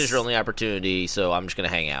know this is your only opportunity, so I'm just going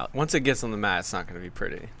to hang out. Once it gets on the mat, it's not going to be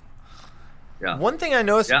pretty. Yeah. One thing I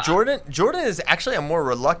noticed, Jordan is actually a more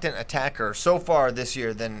reluctant attacker so far this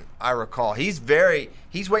year than I recall. He's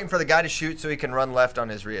waiting for the guy to shoot so he can run left on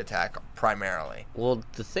his re-attack primarily. Well,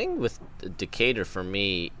 the thing with Decatur for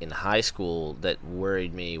me in high school that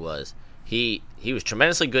worried me was he was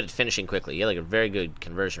tremendously good at finishing quickly. He had like a very good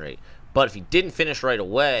conversion rate. But if he didn't finish right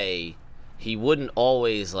away, he wouldn't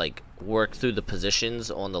always like work through the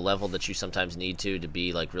positions on the level that you sometimes need to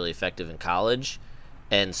be like really effective in college.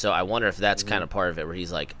 And so I wonder if that's kind of part of it, where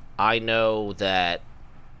he's like, I know that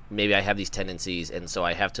maybe I have these tendencies, and so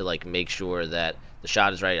I have to like make sure that the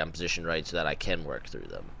shot is right, I'm positioned right, so that I can work through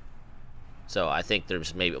them. So I think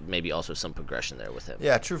there's maybe also some progression there with him.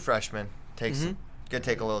 Yeah, true freshman gonna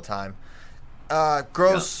take a little time.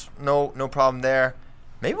 Gross, no problem there.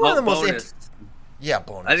 Maybe one of the most. Bonus.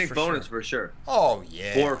 Bonus. I think bonus for sure. Oh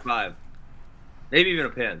yeah. 4 or 5, maybe even a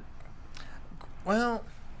pin. Well.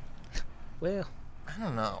 I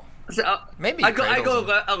don't know. So, maybe I go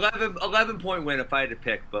 11 point win if I had to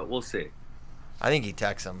pick, but we'll see. I think he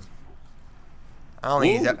techs him. I don't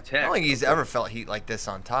think he's ever felt heat like this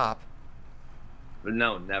on top.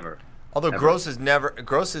 No, never. Although ever.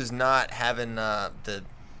 Gross is not having the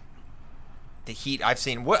heat I've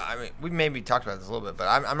seen. We maybe talked about this a little bit, but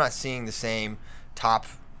I'm not seeing the same top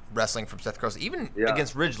wrestling from Seth Gross, even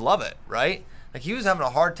against Ridge Lovett, right? Like he was having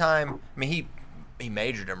a hard time. I mean, he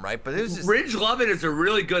majored him, right? But it was just... Ridge Lovett is a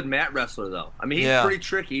really good mat wrestler, though. I mean, he's pretty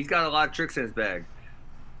tricky. He's got a lot of tricks in his bag.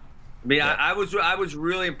 I mean, I was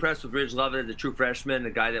really impressed with Ridge Lovett as a true freshman,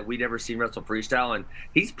 a guy that we'd never seen wrestle freestyle, and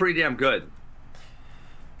he's pretty damn good.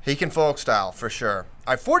 He can folk style for sure.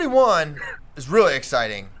 All right, 41. is really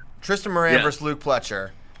exciting. Tristan Moran versus Luke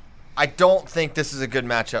Pletcher. I don't think this is a good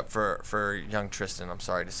matchup for young Tristan. I'm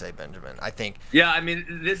sorry to say, Benjamin. I think. Yeah, I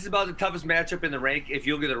mean, this is about the toughest matchup in the rank. If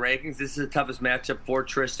you look at the rankings, this is the toughest matchup for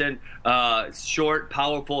Tristan. Short,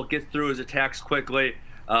 powerful, gets through his attacks quickly.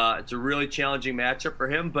 It's a really challenging matchup for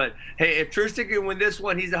him. But, hey, if Tristan can win this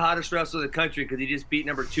one, he's the hottest wrestler in the country because he just beat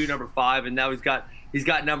number 2, number 5, and now he's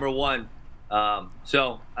got number 1.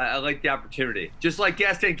 So I like the opportunity. Just like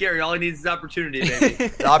Gaston Gary, all he needs is opportunity, baby.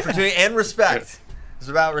 The opportunity and respect. It's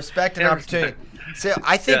about respect and opportunity. So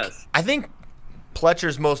I think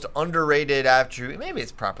Pletcher's most underrated attribute, maybe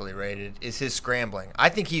it's properly rated, is his scrambling. I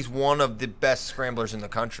think he's one of the best scramblers in the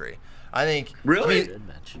country. I think really.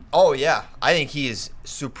 Oh yeah, I think he is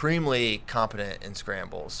supremely competent in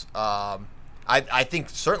scrambles. I think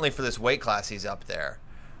certainly for this weight class, he's up there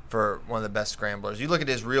for one of the best scramblers. You look at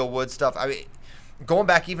his real wood stuff. I mean, going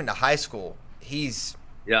back even to high school,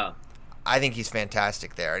 I think he's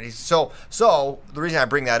fantastic there. And he's so the reason I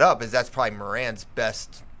bring that up is that's probably Moran's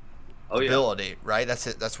best ability, right? That's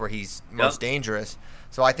it. That's where he's most dangerous.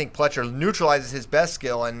 So I think Pletcher neutralizes his best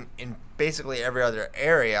skill, and in basically every other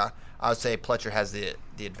area, I would say Pletcher has the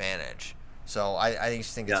advantage. So I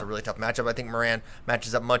just think it's a really tough matchup. I think Moran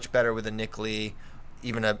matches up much better with a Nick Lee,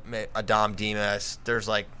 even a Dom Demas.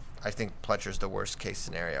 I think Pletcher's the worst case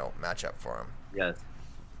scenario matchup for him. Yes.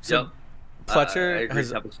 So Pletcher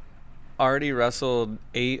has already wrestled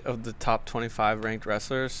 8 of the top 25 ranked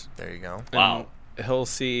wrestlers. There you go. Wow. And he'll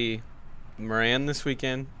see Moran this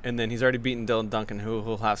weekend, and then he's already beaten Dylan Duncan, who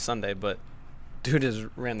he'll have Sunday, but dude has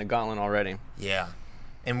ran the gauntlet already. Yeah.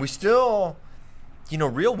 And we still,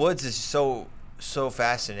 Real Woods is so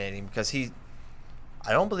fascinating because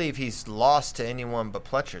I don't believe he's lost to anyone but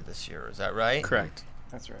Pletcher this year. Is that right? Correct.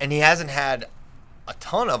 That's right. And he hasn't had a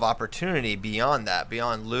ton of opportunity beyond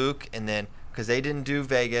Luke, and then because they didn't do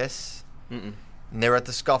Vegas, and they were at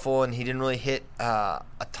the Scuffle, and he didn't really hit a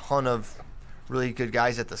ton of really good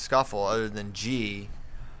guys at the Scuffle other than G.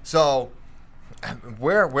 So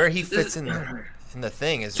where he fits in the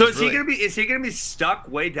thing is. So is he gonna be stuck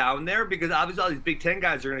way down there? Because obviously all these Big Ten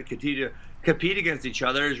guys are gonna continue to compete against each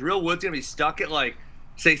other. Is Real Woods gonna be stuck at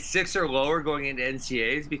say 6 or lower going into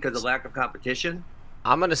NCAAs because of lack of competition?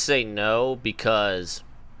 I'm gonna say no because.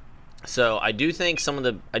 So I do think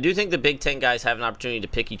the Big Ten guys have an opportunity to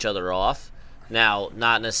pick each other off. Now,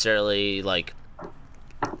 not necessarily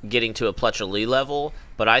getting to a Pletcher Lee level,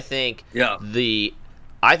 but I think the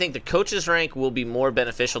coaches rank will be more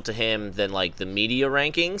beneficial to him than the media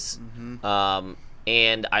rankings. Mm-hmm.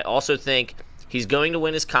 And I also think he's going to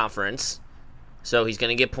win his conference, so he's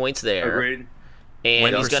going to get points there. Agreed.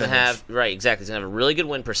 And he's going to have He's going to have a really good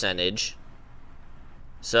win percentage.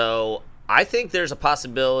 So I think there's a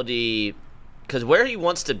possibility because where he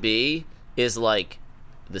wants to be is the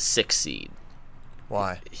 6th seed.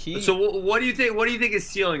 Why? So what do you think? What do you think his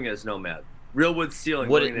ceiling is, Nomad? Real Wood's ceiling.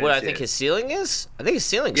 What I think his ceiling is? I think his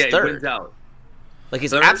ceiling's third. He wins out.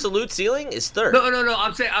 His absolute ceiling is third. No.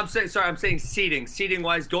 I'm saying seeding. Seeding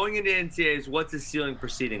wise, going into NCAAs, what's his ceiling for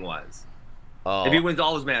seeding wise? Oh, if he wins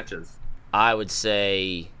all his matches, I would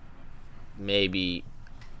say maybe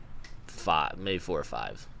 4 or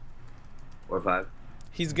 5. 4 or 5.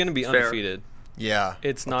 He's gonna be undefeated. Yeah,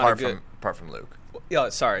 it's not apart from Luke. Yeah,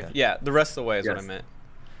 sorry. Yeah, the rest of the way is what I meant.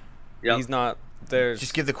 Yep. He's not. There's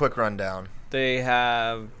just give the quick rundown. They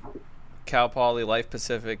have Cal Poly, Life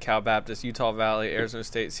Pacific, Cal Baptist, Utah Valley, Arizona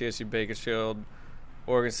State, CSU Bakersfield,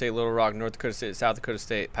 Oregon State, Little Rock, North Dakota State, South Dakota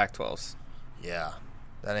State, Pac-12s. Yeah,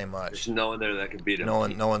 that ain't much. There's no one there that can beat him.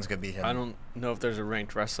 No one's gonna beat him. I don't know if there's a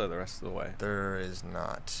ranked wrestler the rest of the way. There is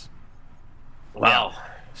not. Wow. Yeah.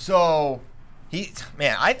 So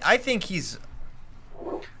I think he's.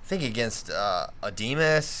 I think against a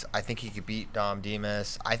Demas, I think he could beat Dom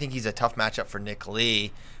Demas. I think he's a tough matchup for Nick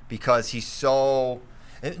Lee because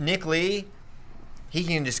Nick Lee, he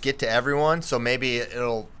can just get to everyone. So maybe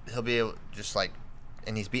he'll be able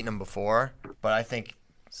and he's beaten him before. But I think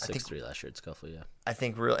 6-3 last year at Scuffle, yeah. I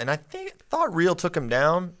think thought Real took him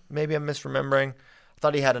down. Maybe I'm misremembering. I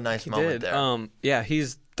thought he had a nice moment there. Yeah,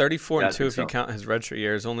 he's 34-2 if you count his redshirt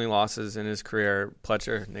years. Only losses in his career: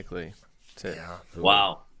 Pletcher, Nick Lee. That's it. Yeah.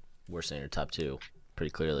 Wow. We're saying your top 2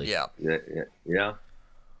 pretty clearly. Yeah. Yeah.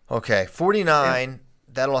 Okay, 49.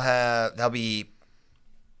 That'll be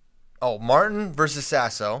Martin versus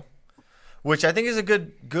Sasso, which I think is a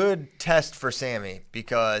good test for Sammy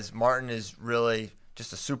because Martin is really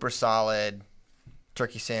just a super solid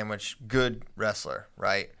turkey sandwich, good wrestler,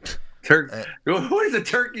 right? What is a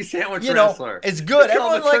turkey sandwich wrestler? It's good.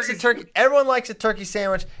 Everyone likes a turkey. Everyone likes a turkey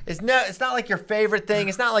sandwich. It's not like your favorite thing.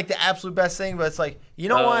 It's not like the absolute best thing, but it's what?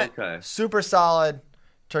 Okay. Super solid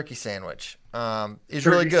turkey sandwich. He's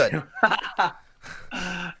really good.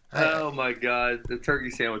 Oh my God, the turkey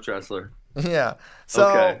sandwich wrestler. Yeah.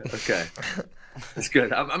 So Okay. That's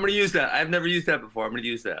good. I'm going to use that. I've never used that before. I'm going to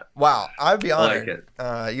use that. Wow, I'd be honored.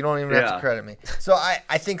 I like you don't even have to credit me. So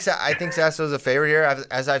I think Sasso's a favorite here.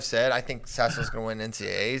 As I've said, I think Sasso's going to win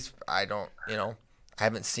NCAAs. I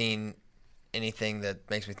haven't seen anything that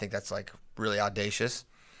makes me think that's like really audacious.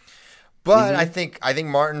 But I think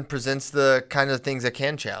Martin presents the kind of things that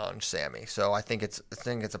can challenge Sammy. So I think it's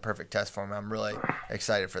a perfect test for him. I'm really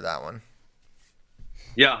excited for that one.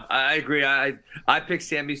 Yeah, I agree. I picked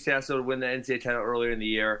Sammy Sasso to win the NCAA title earlier in the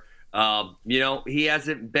year. He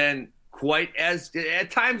hasn't been quite as –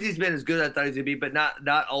 at times he's been as good as I thought he was going to be, but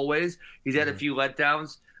not always. He's had a few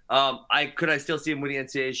letdowns. Could I still see him winning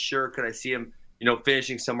NCAAs? Sure. Could I see him,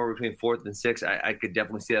 finishing somewhere between 4th and 6th? I could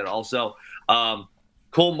definitely see that also.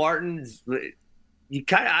 Cole Martin's –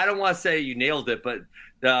 I don't want to say you nailed it, but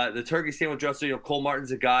the turkey sandwich wrestler, Cole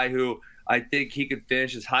Martin's a guy who I think he could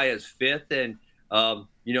finish as high as 5th and –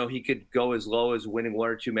 he could go as low as winning 1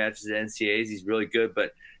 or 2 matches at NCAAs. He's really good,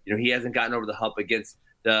 but he hasn't gotten over the hump against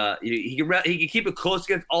the. He can keep it close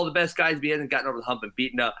against all the best guys, but he hasn't gotten over the hump and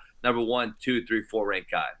beaten a number 1, 2, 3, 4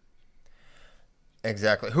 ranked guy.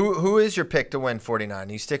 Exactly. Who is your pick to win 49?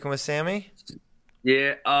 Are you sticking with Sammy?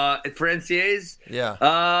 Yeah. For NCAAs. Yeah.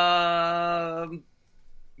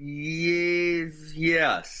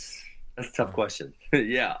 Yes. That's a tough question.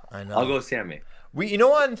 Yeah. I know. I'll go Sammy.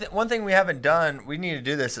 One thing we haven't done. We need to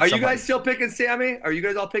do this. Are you guys still picking Sammy? Are you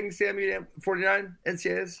guys all picking Sammy at 49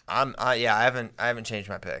 NCAAs? Yeah, I haven't changed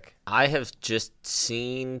my pick. I have just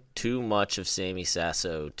seen too much of Sammy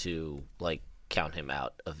Sasso to count him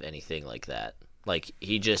out of anything like that.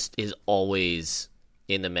 He just is always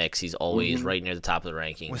in the mix. He's always right near the top of the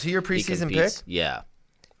rankings. Was he your preseason pick? Yeah,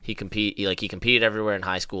 he competed everywhere in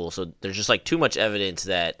high school. So there's just too much evidence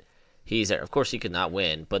that he's there. Of course, he could not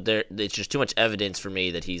win, but it's just too much evidence for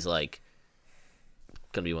me that he's gonna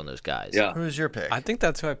be one of those guys. Yeah. Who's your pick? I think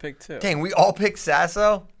that's who I picked too. Dang, we all picked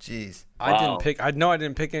Sasso. Jeez. I didn't pick. I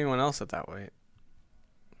didn't pick anyone else at that weight.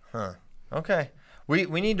 Huh. Okay. We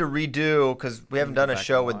need to redo because we haven't done a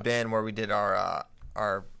show with Ben where we did our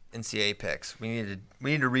NCAA picks. We need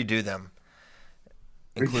to redo them,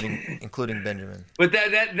 including Benjamin. But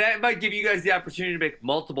that might give you guys the opportunity to make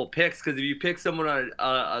multiple picks because if you pick someone on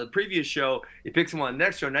a previous show, you pick someone on the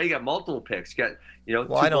next show. Now you got multiple picks. You got 2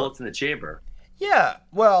 bullets in the chamber. Yeah.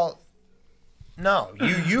 Well, no.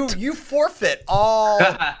 You forfeit all.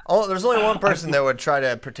 There's only one person that would try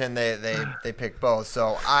to pretend they pick both.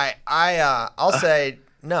 So I'll say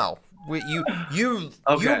no. You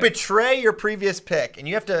betray your previous pick, and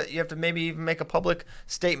you have to maybe even make a public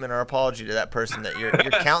statement or apology to that person that you're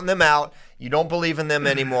counting them out. You don't believe in them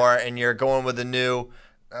anymore, and you're going with a new,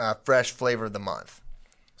 fresh flavor of the month.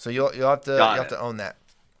 So you'll have to own that.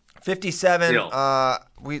 57.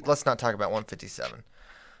 Let's not talk about 157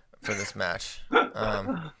 for this match.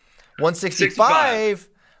 165.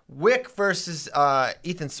 Wick versus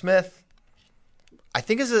Ethan Smith. I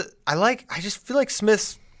just feel like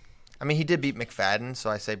Smith's. I mean, he did beat McFadden, so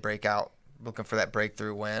I say breakout, looking for that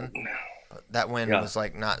breakthrough win. But that win was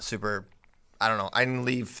not super. I don't know. I didn't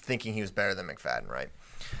leave thinking he was better than McFadden, right?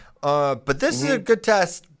 But this is a good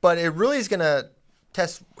test, but it really is going to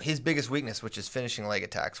test his biggest weakness, which is finishing leg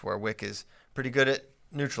attacks, where Wick is pretty good at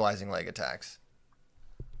neutralizing leg attacks.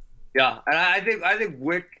 Yeah, and I think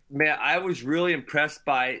Wick, man, I was really impressed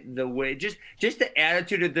by the way, just the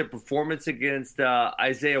attitude of the performance against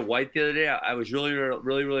Isaiah White the other day. I was really,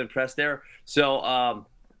 really, really impressed there. So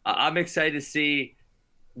I'm excited to see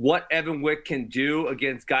what Evan Wick can do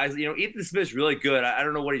against guys. Ethan Smith's really good. I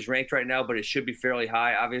don't know what he's ranked right now, but it should be fairly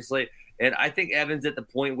high, obviously. And I think Evan's at the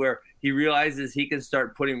point where he realizes he can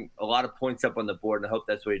start putting a lot of points up on the board, and I hope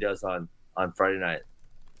that's what he does on Friday night.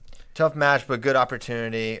 Tough match, but good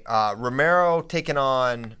opportunity. Romero taking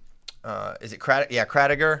on, is it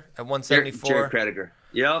Kradiger at 174? Jared Kradiger.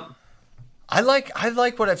 Yep. I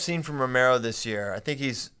like what I've seen from Romero this year. I think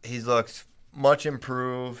he's looked much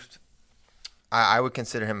improved. I would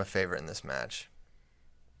consider him a favorite in this match.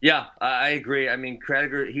 Yeah, I agree. I mean,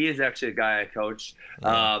 Kradiger, he is actually a guy I coached.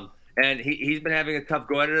 Yeah. And he's been having a tough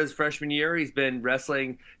go at it his freshman year. He's been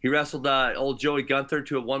wrestling. He wrestled old Joey Gunther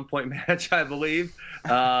to a 1-point match, I believe.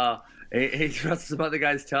 He's wrestled some other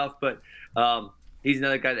guys tough, but he's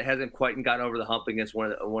another guy that hasn't quite gotten over the hump against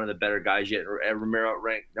one of the better guys yet. Romero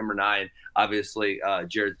ranked number 9. Obviously,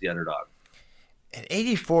 Jared's the underdog. At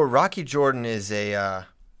 84, Rocky Jordan is a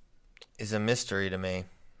mystery to me.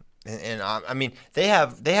 And I mean, they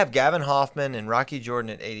have Gavin Hoffman and Rocky Jordan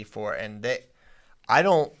at 84, and I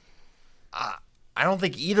don't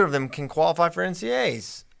think either of them can qualify for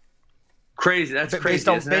NCAAs. crazy. That's crazy.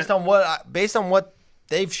 Based on what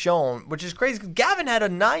they've shown, which is crazy. Gavin had a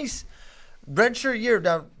nice redshirt year.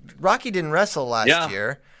 Now, Rocky didn't wrestle last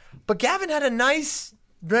year, but Gavin had a nice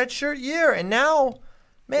redshirt year, and now,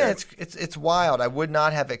 man, it's wild. I would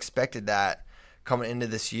not have expected that coming into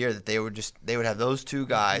this year, that they would have those two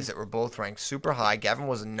guys that were both ranked super high. Gavin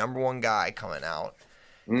was the number one guy coming out,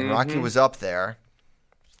 and Rocky was up there.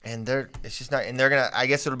 And they're gonna. I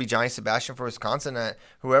guess it'll be Johnny Sebastian for Wisconsin.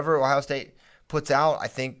 Whoever Ohio State puts out, I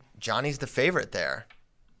think Johnny's the favorite there.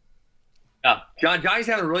 Yeah, Johnny's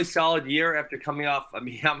having a really solid year after coming off. I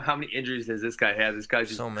mean, how many injuries has this guy had? This guy's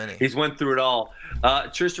just, so many. He's went through it all.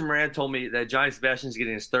 Tristan Moran told me that Johnny Sebastian's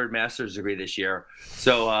getting his third master's degree this year.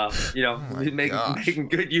 So he's making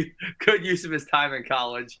good use of his time in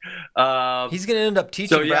college. He's gonna end up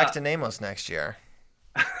teaching Braxton Amos next year.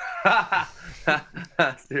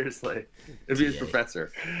 Seriously, if he was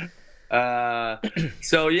professor.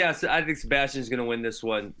 So I think Sebastian's going to win this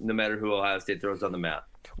one, no matter who Ohio State throws on the mat.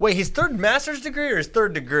 Wait, his third master's degree or his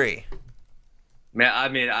third degree? Man, I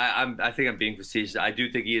mean, I think I'm being facetious. I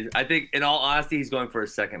do think he is. I think, in all honesty, he's going for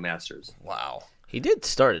his second master's. Wow. He did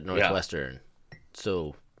start at Northwestern,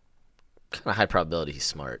 so kind of high probability he's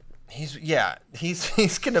smart. He's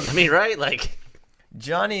gonna. I mean, right? Like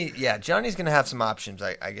Johnny's gonna have some options.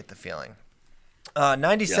 I get the feeling.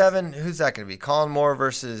 97. Yes. Who's that gonna be? Colin Moore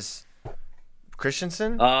versus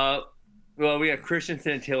Christensen? Well, we got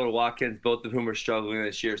Christensen and Taylor Watkins, both of whom are struggling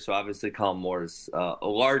this year. So obviously, Colin Moore is a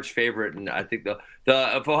large favorite, and I think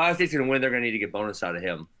if Ohio State's going to win, they're going to need to get bonus out of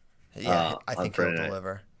him. Yeah, I think he'll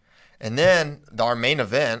deliver. And then our main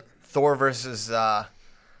event, Thor versus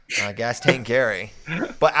Gas Tank Gary,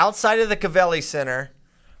 but outside of the Covelli Center.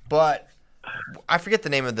 But I forget the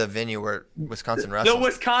name of the venue where Wisconsin wrestles. The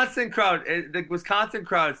Wisconsin crowd,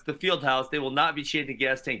 it's the field house. They will not be chanting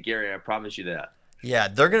Gas Tank Gary. I promise you that. Yeah,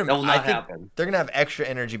 they're gonna. That will not happen. They're gonna have extra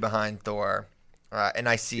energy behind Thor, and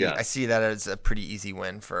I see that as a pretty easy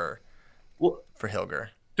win for Hilger.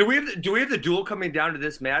 Do we have the duel coming down to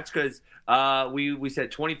this match? Because we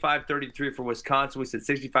said 25-33 for Wisconsin, we said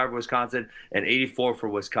 65 for Wisconsin, and 84 for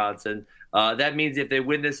Wisconsin. That means if they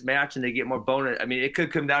win this match and they get more bonus, I mean, it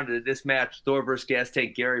could come down to this match: Thor versus Gas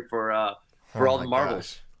Tank Gary for all the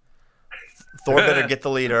marbles. Gosh. Thor better get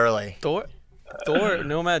the lead early. Thor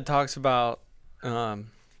Nomad talks about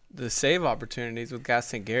the save opportunities with Gas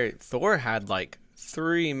Tank Gary. Thor had like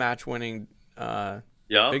 3 match-winning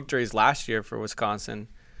victories last year for Wisconsin.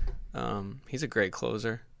 He's a great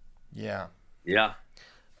closer. Yeah. Yeah.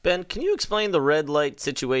 Ben, can you explain the red light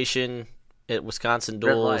situation at Wisconsin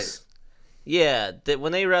duels? Yeah, that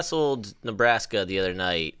when they wrestled Nebraska the other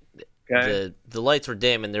night, the lights were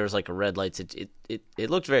dim and there was like a red light. It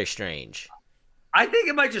looked very strange. I think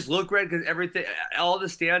it might just look red because all the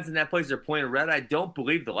stands in that place are pointed red. I don't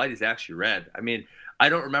believe the light is actually red. I mean, I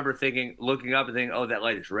don't remember looking up and thinking, oh, that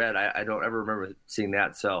light is red. I don't ever remember seeing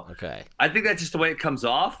that. So okay, I think that's just the way it comes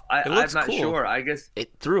off. I'm not sure. I guess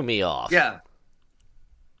it threw me off. Yeah.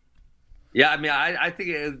 Yeah, I mean, I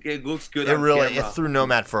think it looks good. It threw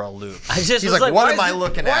Nomad for a loop. He's like, what am I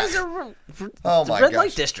looking at? Oh my god! Red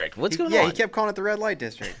light district. What's going on? Yeah, he kept calling it the red light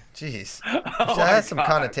district. Jeez, that has some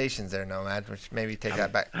connotations there, Nomad. Which maybe take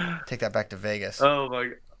that back to Vegas. Oh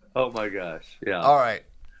my gosh! Yeah. All right.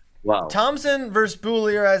 Wow. Thompson versus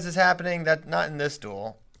Boulier as is happening. That not in this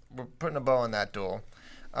duel. We're putting a bow on that duel.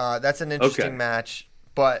 That's an interesting match.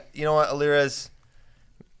 But you know what, Alirez,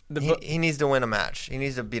 he needs to win a match. He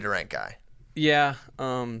needs to beat a ranked guy. Yeah,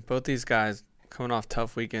 both these guys coming off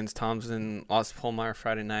tough weekends. Thompson lost to Polmeyer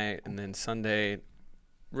Friday night, and then Sunday,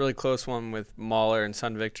 really close one with Mahler and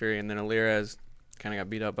Sun Victory, and then Alirez kind of got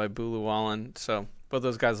beat up by Bulu Wallen. So both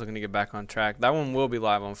those guys looking to get back on track. That one will be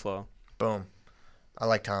live on Flow. Boom. I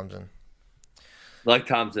like Thompson.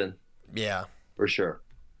 Yeah. For sure.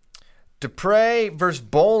 Dupre versus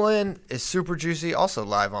Bolin is super juicy. Also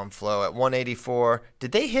live on Flow at 184.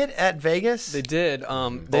 Did they hit at Vegas? They did.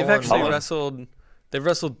 They've actually wrestled. They've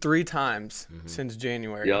wrestled 3 times since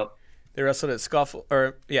January. Yep. They wrestled at Scuffle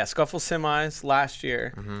semis last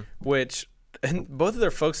year, which and both of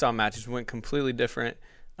their folk style matches went completely different.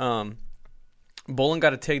 Bolin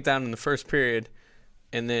got a takedown in the first period,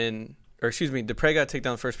 Dupre got a takedown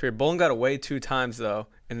in the first period. Bolin got away 2 times though,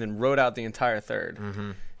 and then rode out the entire third.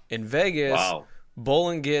 In Vegas,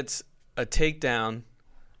 Bolin gets a takedown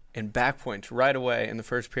and back points right away in the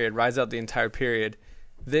first period, rides out the entire period.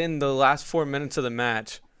 Then the last 4 minutes of the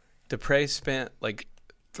match, Dupre spent like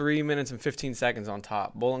 3 minutes and 15 seconds on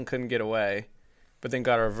top. Bolin couldn't get away, but then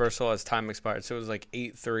got a reversal as time expired. So it was like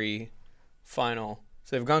 8-3 final.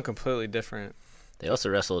 So they've gone completely different. They also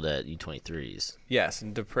wrestled at U23s. Yes,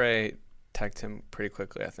 and Dupre teched him pretty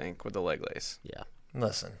quickly, I think, with the leg lace. Yeah.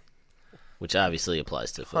 Listen, Which obviously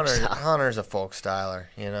applies to folk style. Hunter's a folk styler,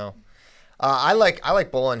 I like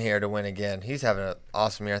Bolin here to win again. He's having an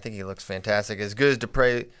awesome year. I think he looks fantastic. As good as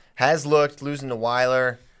Dupre has looked, losing to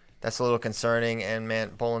Weiler, that's a little concerning. And, man,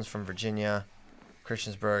 Bolin's from Virginia.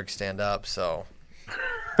 Christiansburg, stand up. So,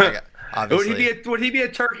 obviously. Would he be a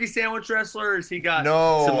turkey sandwich wrestler? Or has he got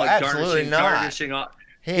no, some absolutely not. garnishing on?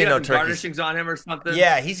 He ain't no some turkey. garnishings on him or something?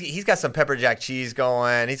 Yeah, he's got some pepper jack cheese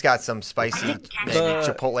going. He's got some spicy maybe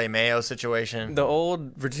Chipotle mayo situation. The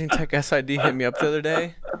old Virginia Tech SID hit me up the other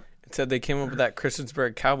day. It said they came up with that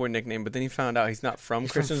Christiansburg Cowboy nickname, but then he found out he's not from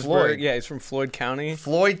Christiansburg. Floyd. Yeah, he's from Floyd County.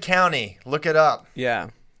 Floyd County. Look it up. Yeah.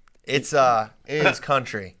 It is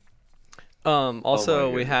country. Also,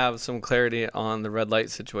 we have some clarity on the red light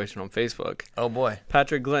situation on Facebook. Oh, boy.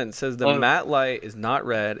 Patrick Glint says the matte light is not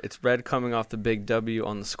red. It's red coming off the big W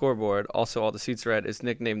on the scoreboard. Also, all the seats red. It's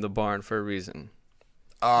nicknamed the barn for a reason.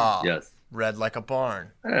 Oh, yes. Red like a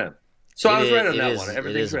barn. Yeah. So I was right on that one.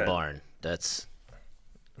 Everything's It is red. a barn. That's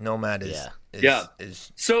Nomad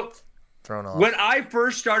is So thrown off. when I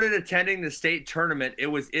first started attending the state tournament, it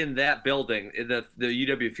was in that building, in the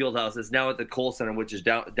UW Fieldhouse. It's now at the Kohl Center, which is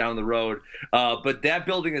down the road. But that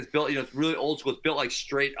building is built, it's really old school. It's built like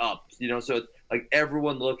straight up, so it's like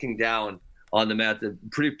everyone looking down on the mat. It's a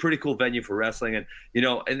pretty cool venue for wrestling. And,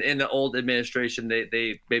 in the old administration,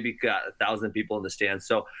 they maybe got 1,000 people in the stands.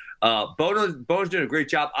 So Bono's doing a great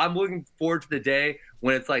job. I'm looking forward to the day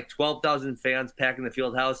when it's like 12,000 fans packing the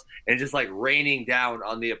field house and just like raining down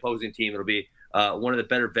on the opposing team. It'll be one of the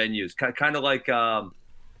better venues. Kind of like, oh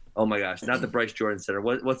my gosh, not the Bryce Jordan Center.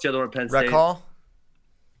 What's the other one? Penn State?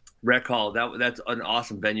 Rec Hall. That's an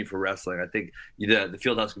awesome venue for wrestling. I think the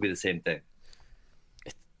field house could be the same thing.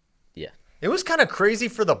 yeah. It was kind of crazy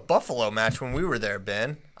for the Buffalo match when we were there,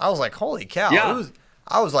 Ben. I was like, holy cow. Yeah.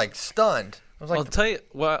 I was like stunned. I was like, I'll tell you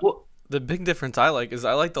what. The big difference I like is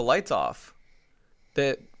I like the lights off.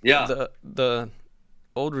 The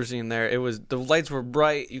old regime there, the lights were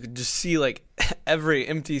bright. You could just see like every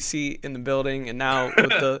empty seat in the building, and now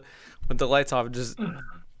with the lights off, it just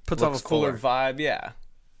puts off a cooler vibe. Yeah.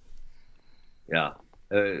 Yeah,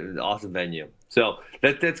 awesome venue. So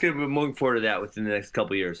that's gonna be moving forward to that within the next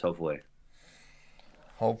couple of years, hopefully.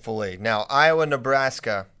 Hopefully. Now Iowa,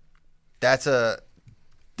 Nebraska. This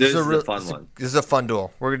is a fun one. This is a fun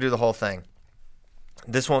duel. We're gonna do the whole thing.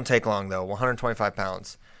 This won't take long though. 125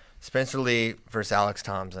 pounds. Spencer Lee versus Alex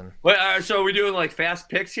Thompson. Wait, so are we doing like fast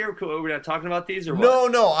picks here? Are we not talking about these or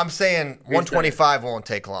what? No. I'm saying 125 won't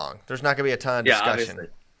take long. There's not gonna be a ton of discussion. Obviously.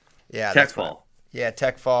 Yeah, Tech fall. Yeah,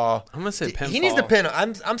 tech fall. I'm gonna say pinfall. He needs to pin.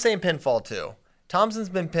 I'm saying pinfall too. Thompson's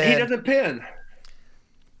been pinned. He doesn't pin.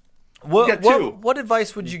 What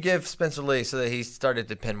advice would you give Spencer Lee so that he started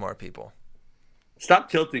to pin more people? Stop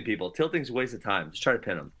tilting people. Tilting's a waste of time. Just try to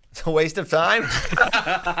pin them. It's a waste of time.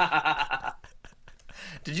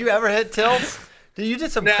 Did you ever hit tilts? You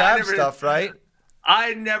did some crab stuff, right?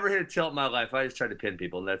 I never hit a tilt in my life. I just tried to pin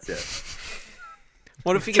people, and that's it.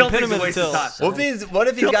 What if he can pin him in a tilt? What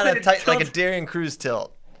if he's got a tight, like a Darian Cruz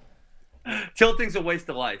tilt? Tilting's a waste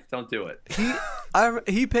of life. Don't do it.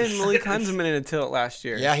 He pinned Malik Heinzman in a tilt last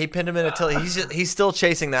year. Yeah, he pinned him in a tilt. He's still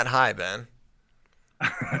chasing that high, Ben.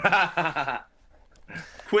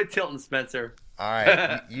 Quit tilting, Spencer. All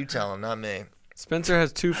right, you tell him, not me. Spencer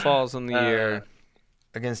has 2 falls on the year.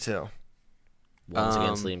 Against who? One's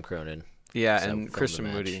against Liam Cronin. Yeah, So and from Christian the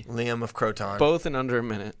match. Moody. Liam of Croton. Both in under a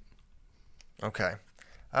minute. Okay.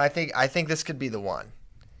 I think this could be the one.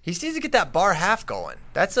 He needs to get that bar half going.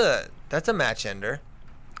 That's a match ender.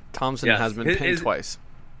 Thompson has been pinned twice.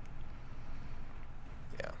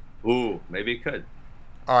 Yeah. Ooh, maybe it could.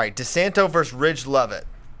 All right, DeSanto versus Ridge Lovett.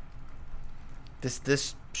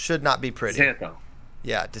 This should not be pretty. DeSanto.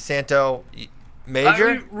 Yeah, DeSanto. Major?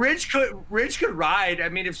 I mean, Ridge could ride. I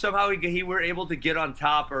mean, if somehow he were able to get on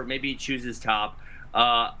top, or maybe he chooses top.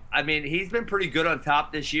 I mean, he's been pretty good on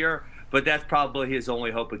top this year, but that's probably his only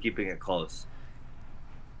hope of keeping it close.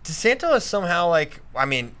 DeSanto is somehow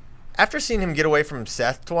after seeing him get away from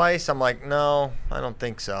Seth twice, I'm like, no, I don't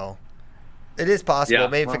think so. It is possible. Yeah,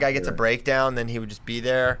 Maybe if a guy gets a breakdown, then he would just be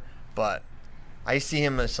there. But I see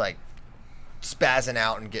him as spazzing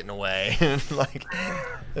out and getting away. I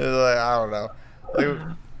don't know.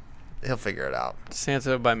 He'll figure it out.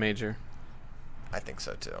 DeSanto by Major. I think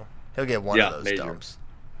so too. He'll get one of those Major. dumps.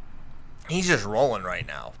 He's just rolling right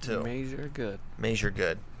now too. Major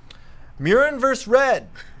good. Murin versus Red,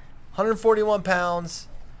 141 pounds.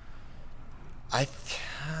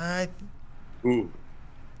 Ooh,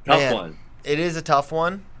 tough one. It is a tough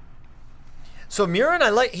one. So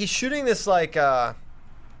Murin, he's shooting this kind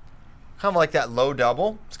kind of like that low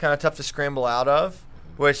double. It's kind of tough to scramble out of,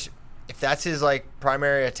 which if that's his like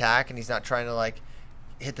primary attack and he's not trying to like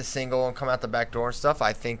hit the single and come out the back door and stuff,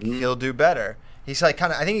 I think he'll do better. He's like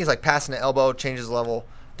I think he's like passing the elbow, changes level,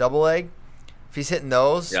 double leg. If he's hitting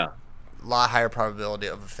those, a lot higher probability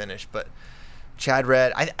of a finish. But Chad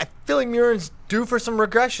Red, I feel like Murin's due for some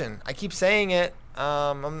regression. I keep saying it.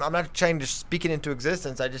 I'm not trying to speak it into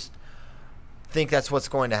existence. I just think that's what's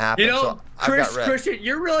going to happen. You know, so Christian,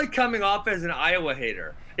 you're really coming off as an Iowa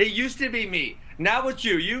hater. It used to be me. Now it's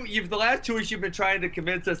you. You've the last 2 weeks you've been trying to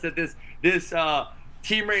convince us that this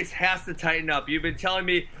team race has to tighten up. You've been telling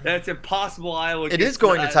me that it's impossible Iowa. It is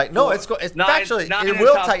going to tighten. No, it's actually it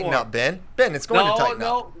will tighten up, Ben. Ben, it's going to tighten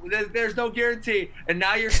up. No, there's no guarantee. And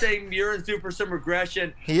now you're saying Murin's due for some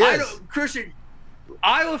regression. He is. Christian,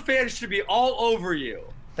 Iowa fans should be all over you.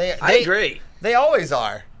 I agree. They always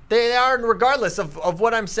are. They are, regardless of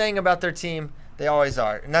what I'm saying about their team. They always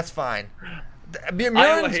are, and that's fine.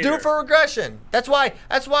 Murin's due for regression. That's why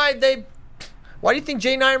they. Why do you think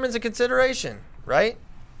Jay Nyman's a consideration, right?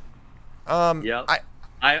 Yeah.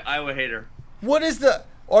 Iowa hater. What is the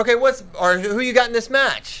okay? Who you got in this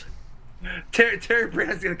match? Terry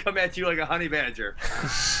Brand's gonna come at you like a honey badger.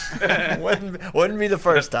 wouldn't be the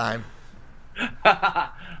first time.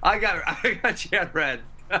 I got Chad Red.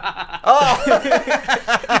 Oh.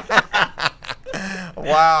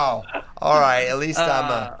 Wow. All right. At least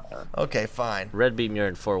I'm okay. Fine. Red beat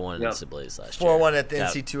Murin 4-1 in NCAA last year. 4-1 at the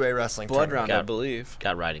NC2A wrestling blood tournament. round, I believe.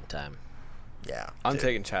 Got riding time. Yeah. I'm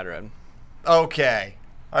taking Chad Red. Okay.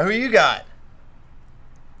 All right, who you got?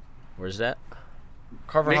 Where's that?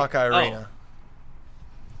 Carver Hawkeye Arena.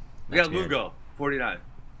 We got Lugo, 49.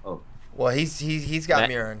 Oh. Well, he's got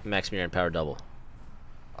Murin. Max Murin power double.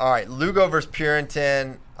 All right, Lugo versus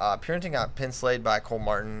Purinton. Purinton got pin slayed by Cole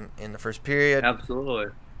Martin in the first period. Absolutely.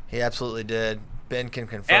 He absolutely did. Ben can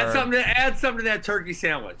confirm. Add something to that turkey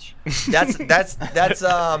sandwich. That's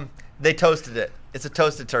they toasted it. It's a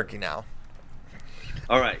toasted turkey now.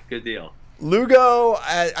 All right, good deal. Lugo,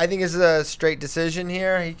 I think is a straight decision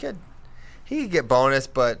here. He could get bonus,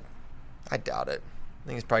 but I doubt it. I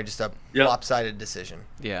think it's probably just a lopsided decision.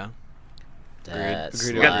 Yeah. That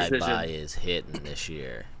slide by is hitting this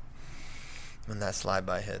year. When that slide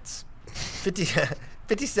by hits.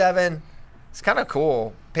 57. It's kind of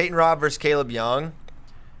cool. Peyton Robb versus Caleb Young.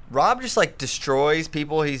 Robb just like destroys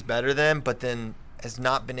people he's better than, but then has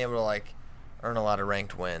not been able to like earn a lot of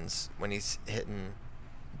ranked wins when he's hitting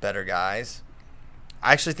better guys.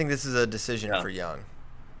 I actually think this is a decision for Young.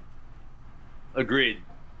 Agreed.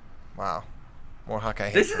 Wow. More Hawkeye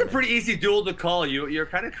hate. This is a pretty easy duel to call. You're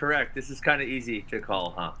kind of correct. This is kind of easy to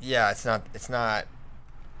call, huh? Yeah, it's not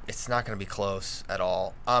going to be close at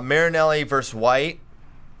all. Marinelli versus White.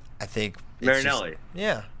 I think Marinelli.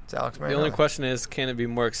 It's Alex Marinelli. The only question is, can it be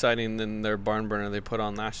more exciting than their barn burner they put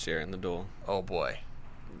on last year in the duel? Oh boy,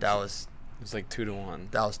 it was like 2-1.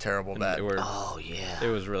 That was terrible bad. It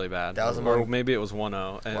was really bad. That was or maybe it was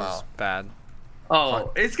 1-0 and it was bad.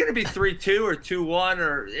 Oh, it's going to be 3-2 or 2-1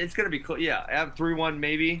 or it's going to be have 3-1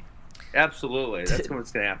 maybe. Absolutely, that's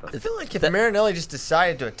what's going to happen. I feel like if Marinelli just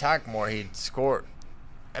decided to attack more, he'd score.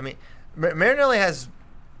 I mean, Marinelli has.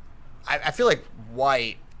 I feel like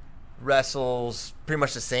White wrestles pretty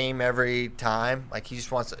much the same every time. Like he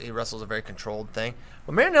wrestles a very controlled thing.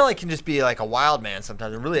 But Marinelli can just be like a wild man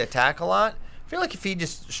sometimes and really attack a lot. I feel like if he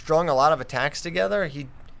just strung a lot of attacks together, he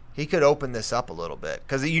could open this up a little bit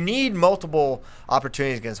because you need multiple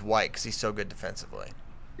opportunities against White because he's so good defensively.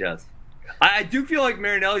 Yes, I do feel like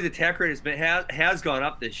Marinelli's attack rate has gone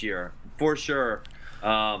up this year for sure.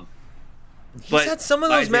 He's had some of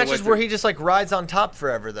those matches where he just like rides on top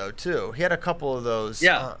forever though too. He had a couple of those.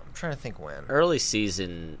 Yeah, I'm trying to think when. Early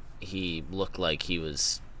season, he looked like he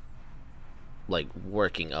was like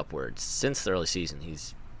working upwards. Since the early season,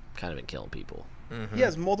 he's kind of been killing people. Mm-hmm. He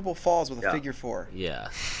has multiple falls with a figure four. Yeah.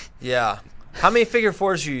 Yeah. How many figure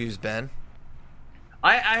fours you use, Ben?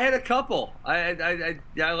 I had a couple. I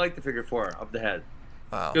like the figure four up the head.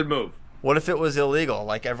 Wow. Good move. What if it was illegal?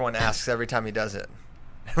 Like everyone asks every time he does it.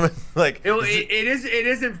 Like it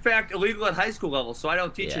is in fact illegal at high school level, so I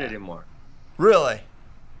don't teach it anymore. Really?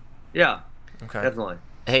 Yeah. Okay. Definitely.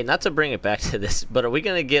 Hey, not to bring it back to this, but are we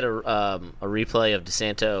going to get a replay of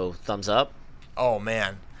DeSanto thumbs up? Oh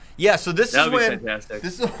man. Yeah, so this is when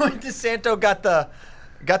DeSanto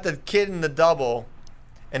got the kid in the double,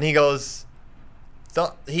 and he goes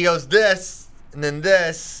this, and then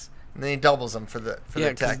this, and then he doubles him for the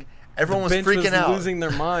tech. Everyone was freaking out, losing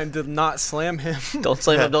their mind to not slam him. Don't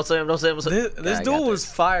slam him! Don't slam him! Don't slam him! This duel was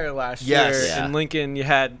fire last year in Lincoln. You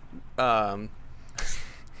had Berger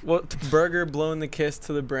blowing the kiss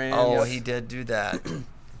to the brand. Oh, he did do that.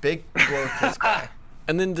 Big glow kiss guy.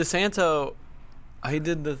 And then DeSanto, he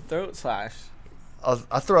did the throat slash.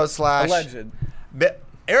 A throat slash. Alleged. But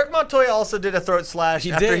Eric Montoya also did a throat slash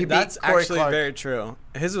after he beat That's Corey actually Clark. very true.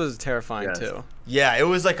 His was terrifying too. Yeah, it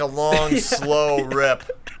was like a long, slow rip.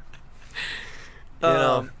 You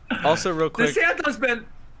know. Also, real quick, DeSanto's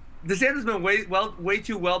been way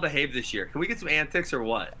too well behaved this year. Can we get some antics or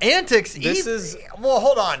what? Antics. Well,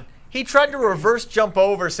 hold on. He tried to reverse jump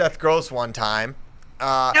over Seth Gross one time.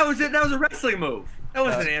 That was a wrestling move. That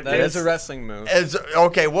wasn't an antic. that is a wrestling move.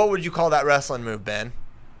 Okay, what would you call that wrestling move, Ben?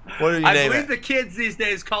 What do you I name believe it? the kids these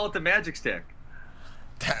days call it the magic stick.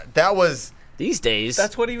 That was. These days.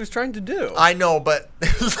 That's what he was trying to do. I know, but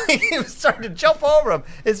it was like he was starting to jump over him.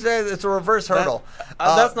 It's a reverse hurdle.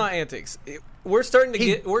 That's not antics. We're starting to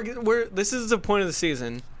get. We're. This is the point of the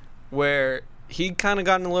season where he kind of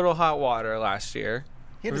got in a little hot water last year.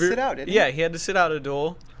 He had to sit out, didn't he? Yeah, he had to sit out a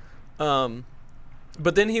duel.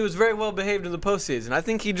 But then he was very well behaved in the postseason. I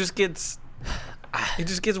think he just gets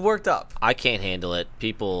worked up. I can't handle it.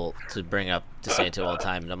 People to bring up DeSanto all the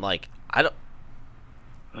time, and I'm like, I don't.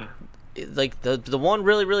 Like the one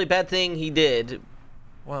really, really bad thing he did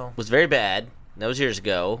was very bad. That was years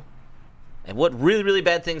ago. And what really, really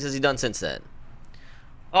bad things has he done since then?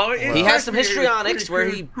 Oh, he has some histrionics where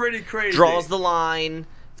he pretty crazy. draws the line,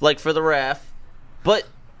 like for the ref, but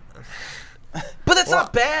that's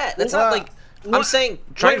not bad. That's not like I'm saying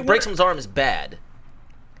trying to break someone's arm is bad.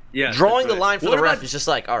 Yeah, drawing the line for the ref is just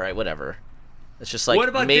like, all right, whatever. It's just like what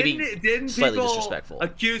about, maybe didn't slightly people disrespectful.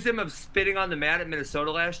 accuse him of spitting on the mat at Minnesota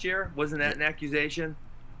last year? Wasn't that an accusation?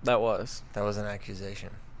 That was an accusation.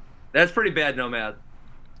 That's pretty bad, Nomad.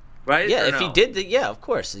 Right? Yeah, or if no? he did that, yeah, of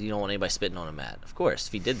course. You don't want anybody spitting on a mat. Of course,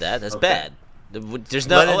 if he did that, that's bad. There's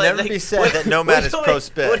no. Let it never be said that Nomad is pro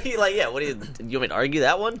spit. What do you like? Yeah, what do you want me to argue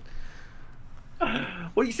that one?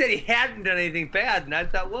 Well, you said he hadn't done anything bad, and I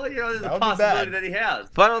thought, well, there's That a would be possibility bad. that he has.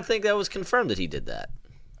 But I don't think that was confirmed that he did that.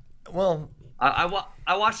 Well,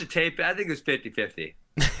 I watched the tape. I think it was 50-50.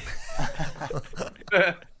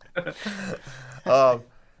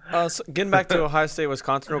 So getting back to Ohio State,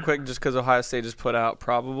 Wisconsin real quick, just because Ohio State just put out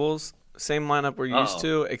probables. Same lineup we're used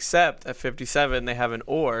to, except at 57 they have an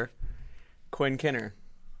Quinn Kinner.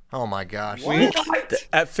 oh my gosh. What?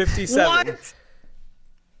 At 57. What? Is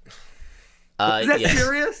that yes.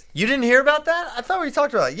 serious? You didn't hear about that? I thought we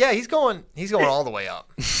talked about it. Yeah, he's going all the way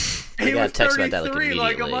up. He got a was text about that, like, 33 like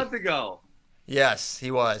a immediately. month ago. Yes,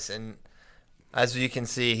 he was. And as you can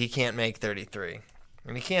see, he can't make 33.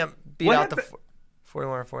 And he can't beat What out the happened-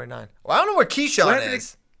 41 or 49. Well, I don't know where Keyshawn What happened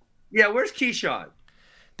is. Yeah, where's Keyshawn?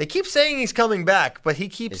 They keep saying he's coming back, but he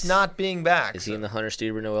keeps not being back. Is he in the Hunter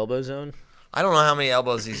Stueber no elbow zone? I don't know how many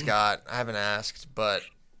elbows he's got. I haven't asked, but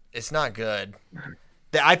it's not good.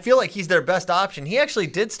 I feel like he's their best option. He actually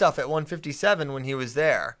did stuff at 157 when he was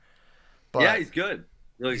there. But Yeah, he's good.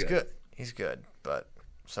 Really he's good. good. He's good, but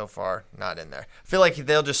so far not in there. I feel like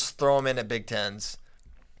they'll just throw him in at Big Tens.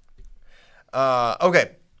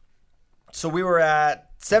 Okay, so we were at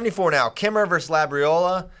 74 now. Kimmer versus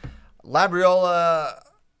Labriola. Labriola,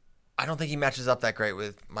 I don't think he matches up that great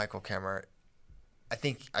with Michael Kimmer. I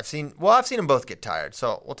think I've seen them both get tired,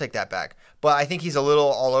 so we'll take that back. But I think he's a little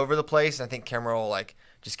all over the place, and I think Kimmer will like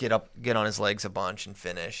just get on his legs a bunch and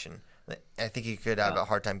finish, and I think he could have a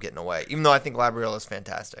hard time getting away, even though I think Labriola is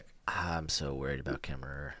fantastic. I'm so worried about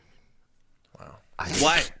Kimmerer. Wow.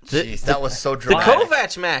 Why? Jeez, that was so The dry.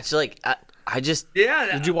 Kovac match, like, I just...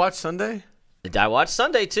 Yeah. Did you watch Sunday? I watched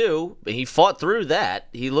Sunday, too. He fought through that.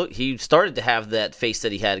 He started to have that face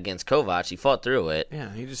that he had against Kovac. He fought through it.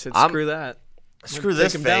 Yeah, he just said, screw that. Screw Take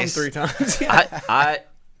this him down face. 3 times. I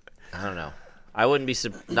don't know. I wouldn't be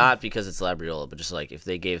not because it's Labriola, but just like if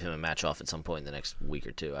they gave him a match off at some point in the next week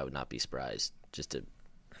or two, I would not be surprised just to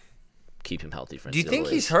keep him healthy for Do you think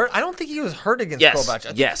NCAAs. he's hurt? I don't think he was hurt against Yes.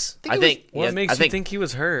 Kovac. Yes. I think What makes I you think he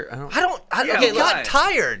was hurt? I don't. Yeah, Okay, he look, got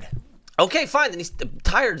tired. okay, fine. Then he's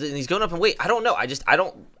tired and he's going up in weight. I don't know.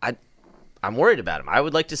 I'm worried about him. I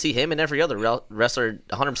would like to see him and every other wrestler 100%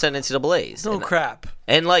 NCAAs. No crap.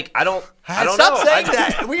 And like I don't Stop know. saying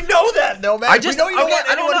that. We know that, though, man. I just we know you don't want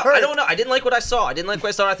I don't anyone know. hurt. I don't know. I didn't like what I saw. I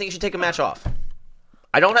think he should take a match off.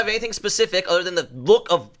 I don't have anything specific other than the look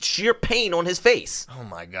of sheer pain on his face, Oh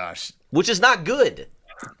my gosh. which is not good.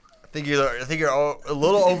 I think you're a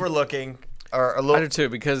little overlooking, or a I little. do too,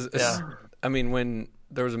 because, I mean, when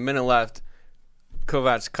there was a minute left,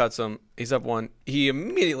 Kovac cuts him. He's up 1. He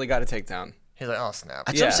immediately got a takedown. He's like, oh snap.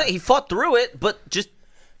 That's what I'm saying. He fought through it, but just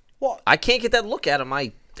I can't get that look out of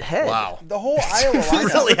my head. Wow. The whole Iowa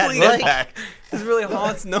Really had lineup, an Like- impact. This really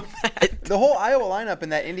haunts Nomad. the whole Iowa lineup in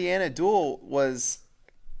that Indiana duel was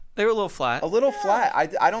They were a little flat. a little flat.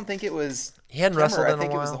 I don't think it was He hadn't Kemmer, wrestled in I think a it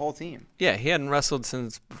while. was the whole team. Yeah, he hadn't wrestled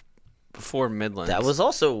since before Midlands. That was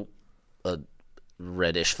also a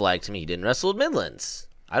reddish flag to me. He didn't wrestle with Midlands.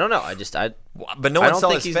 I don't know. But no I one don't saw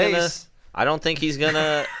think his he's face. I don't think he's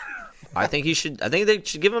gonna. I think they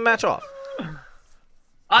should give him a match off.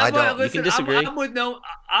 I don't. You can disagree. I'm with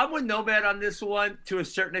Nomad on this one to a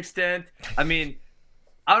certain extent. I mean,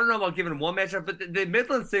 I don't know about giving him one match off, but the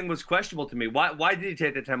Midlands thing was questionable to me. Why did he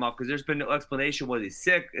take the time off? Because there's been no explanation. Was he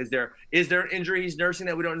sick? Is there an injury he's nursing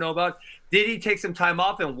that we don't know about? Did he take some time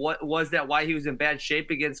off, and what was that? Why he was in bad shape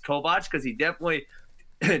against Kovac? Because he definitely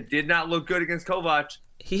did not look good against Kovac.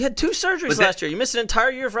 He had 2 surgeries last year. You missed an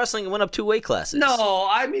entire year of wrestling and went up 2 weight classes. No,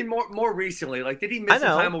 I mean more recently. Like, did he miss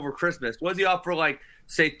some time over Christmas? Was he off for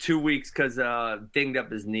say 2 weeks because dinged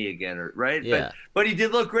up his knee again, right? Yeah. But he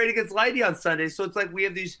did look great against Lighty on Sunday. So it's like we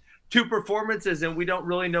have these 2 performances and we don't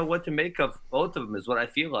really know what to make of both of them. Is what I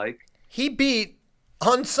feel like. He beat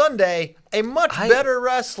on Sunday a much better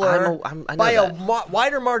wrestler by a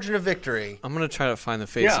wider margin of victory. I'm gonna try to find the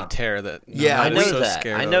facey tear that. Yeah, I know so that.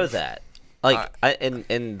 scared I know of. that. Like,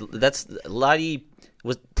 and that's Lottie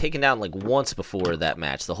was taken down like once before that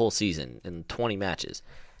match, the whole season in 20 matches.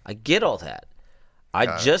 I get all that.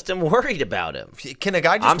 I just am worried about him. Can a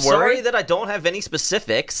guy just I'm worry? sorry that I don't have any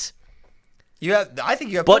specifics. I think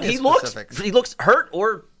you have. But plenty he of looks specifics. hurt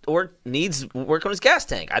or needs work on his gas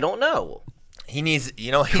tank. I don't know. He needs, he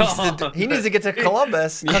needs to get to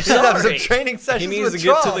Columbus. I'm He should have some sorry. training sessions. He needs to with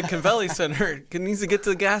get to Trump. the Cavelli Center. He needs to get to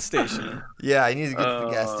the gas station. Yeah, he needs to get to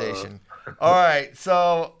the gas station. All right,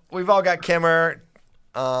 so we've all got Kimmer,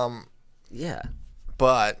 Yeah.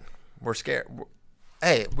 but we're scared.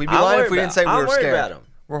 Hey, we'd be I'm lying if worried we didn't say we I'm were worried scared. about him.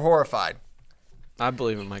 We're horrified. I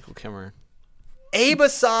believe in Michael Kimmer. Abe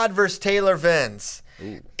Assad versus Taylor Vins.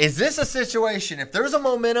 Is this a situation? If there's a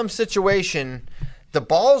momentum situation, the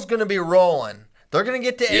ball's going to be rolling. They're going to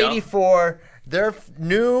get to 84. They're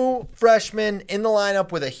new freshmen in the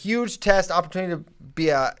lineup with a huge test opportunity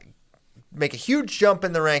to make a huge jump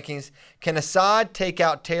in the rankings. Can Assad take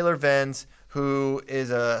out Taylor Vins, who is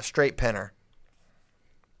a straight pinner?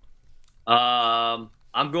 I'm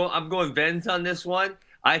going Vens on this one.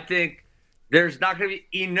 I think there's not going to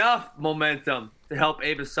be enough momentum to help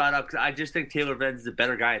Abe Assad up because I just think Taylor Vens is a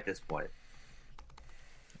better guy at this point.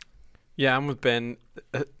 Yeah, I'm with Ben.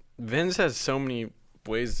 Vince has so many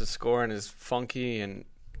ways to score and is funky and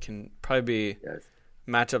can probably be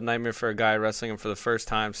matchup nightmare for a guy wrestling him for the first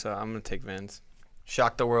time. So I'm gonna take Vince.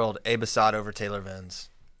 Shock the world. Abe Assad over Taylor Vins.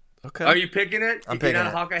 Okay. Are you picking it? I'm picking You're not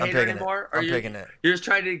it. a Hawkeye I'm hater picking it. anymore? I'm picking it. You're just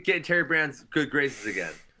trying to get Terry Brand's good graces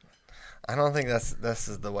again. I don't think this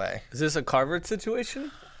is the way. Is this a Carver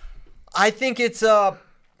situation? I think it's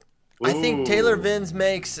I think Taylor Vins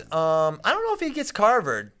makes I don't know if he gets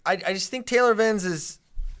carvered. I just think Taylor Vins is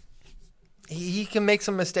he can make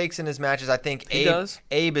some mistakes in his matches. I think He does.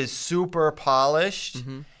 Abe is super polished.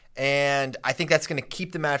 And I think that's going to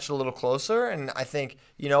keep the match a little closer. And I think,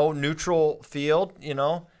 neutral field,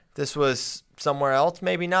 this was somewhere else,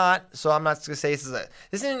 maybe not. So I'm not going to say this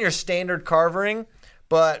isn't your standard carvering,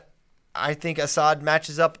 but I think Assad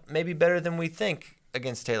matches up maybe better than we think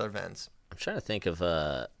against Taylor Vins. I'm trying to think of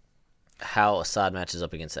how Assad matches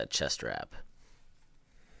up against that chest wrap.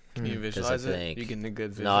 Can you visualize it? You getting a good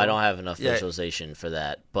visual? No, I don't have enough visualization for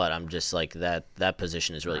that, but I'm just like that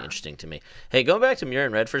position is really interesting to me. Hey, going back to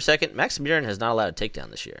Murin Red for a second, Max Murin has not allowed a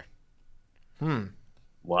takedown this year.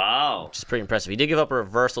 Wow. Which is pretty impressive. He did give up a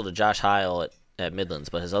reversal to Josh Heil at Midlands,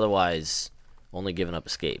 but has otherwise only given up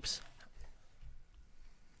escapes.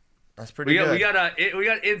 That's pretty We good. got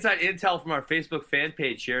inside intel from our Facebook fan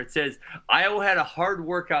page here. It says Iowa had a hard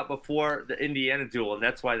workout before the Indiana duel, and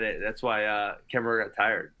that's why Kemmer got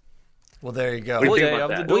tired. Well, there you go. What do you think yeah,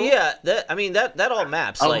 about of that? the Well, yeah, that all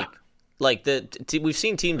maps. Oh. We've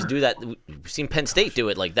seen teams do that. We've seen Penn State do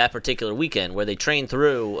it like that particular weekend where they train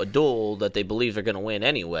through a duel that they believe they're going to win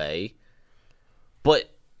anyway.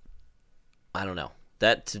 But I don't know.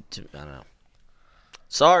 I don't know.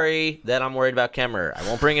 Sorry that I'm worried about Kemmer. I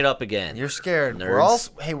won't bring it up again. You're scared.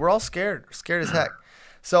 Nerds. We're all scared. Scared as heck.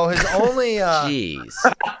 So his only Jeez.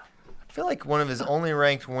 I feel like one of his only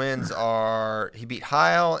ranked wins are he beat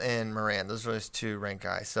Heil and Moran. Those are his 2 ranked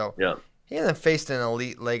guys. So Yeah. he hasn't faced an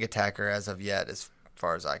elite leg attacker as of yet, as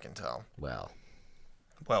far as I can tell. Well,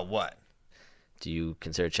 What? do you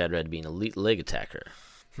consider Chad Red to be an elite leg attacker?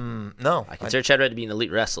 No, I consider Chad Red to be an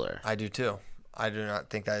elite wrestler. I do too. I do not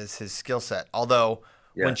think that is his skill set. Although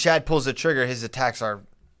when Chad pulls the trigger, his attacks are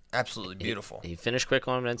absolutely beautiful. He finished quick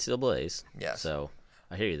on NCAAs. Yes. So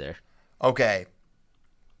I hear you there. Okay.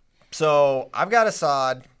 So I've got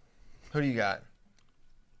Assad. Who do you got?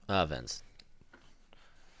 Vince.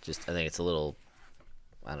 I think it's a little,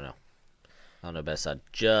 I don't know. I don't know best side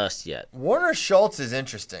just yet. Warner Schultz is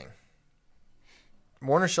interesting.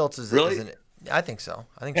 Warner Schultz is Really? I think so.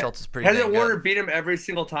 I think Schultz is pretty. Hasn't dang Warner good. beat him every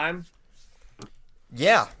single time?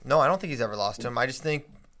 Yeah. No, I don't think he's ever lost to him. I'm just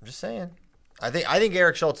saying. I think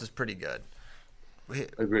Eric Schultz is pretty good.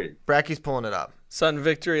 Agreed. Bracky's pulling it up. Sudden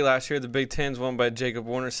victory last year. The Big Ten's won by Jacob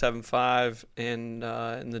Warner 7-5, and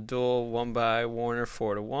in the duel won by Warner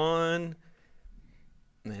 4-1.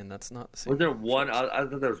 Man, that's not the same. Was there one? I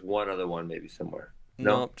thought there was one other one maybe somewhere.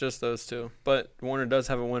 No. Nope, just those two. But Warner does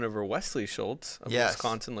have a win over Wesley Schultz of Yes.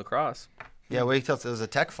 Wisconsin lacrosse. Yeah, wait till it was a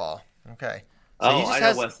tech fall. Okay. Oh, he just I know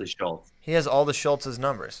has, Wesley Schultz. He has all the Schultz's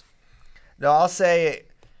numbers. No, I'll say.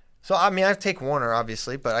 So I mean, I take Warner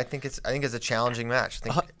obviously, but I think it's a challenging match.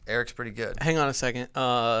 I think Eric's pretty good. Hang on a second.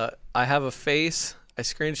 I have a face. I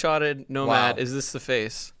screenshotted Nomad. Wow. Is this the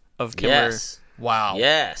face of Kimmer? Yes. Wow.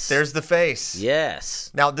 Yes. There's the face. Yes.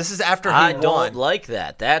 Now this is after he I won. don't like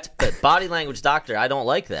that. That's body language, doctor. I don't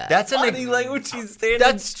like that. That's an Body language. He's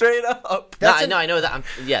standing straight up. No, I know that.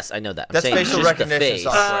 Yes, I know that. I'm That's saying facial just the recognition face.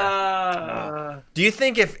 software. Do you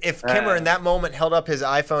think if Kimmer in that moment held up his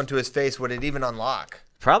iPhone to his face, would it even unlock?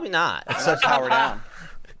 Probably not. Such power down.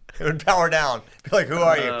 It would power down. Be like, who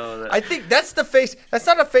are you? No, I think that's the face. That's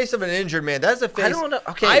not a face of an injured man. That's a face. I don't know.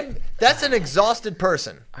 Okay. That's an exhausted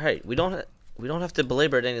person. All right, we don't have to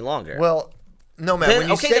belabor it any longer. Well, no, man. then, When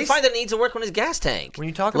you okay, say, then fine. That needs to work on his gas tank. when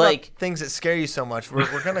you talk like, about things that scare you so much, we're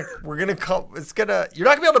gonna come. You're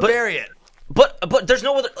not gonna be able to bury it. but there's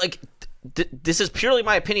no other like. This is purely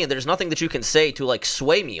my opinion. There's nothing that you can say to like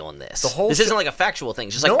sway me on this. This isn't like a factual thing.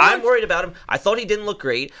 It's just like I'm worried about him. I thought he didn't look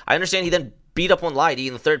great. I understand he then beat up on Leidy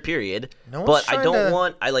in the third period. But I don't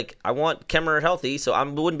want. I want Kemmer healthy, so I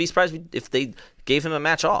wouldn't be surprised if they gave him a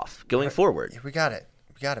match off going forward. We got it,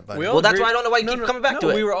 buddy. Well, that's why I don't know why you keep coming back to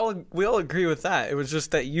it. We all agree with that. It was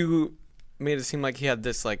just that you made it seem like he had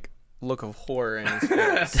this like look of horror in his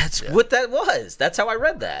face. That's what that was. That's how I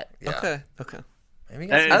read that. Yeah. Okay. Maybe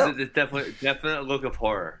It's definitely definite look of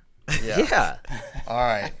horror. Yeah. All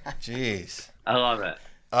right. Jeez. I love it.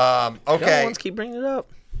 Okay. Let's keep bringing it up.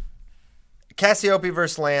 Cassiope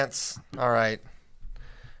versus Lance. All right.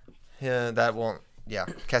 Yeah, that won't. Yeah,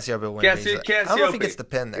 Cassiope will win. I don't know if he gets the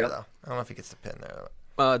pin there, though. I don't know if he gets the pin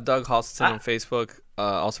there. Doug Halston on Facebook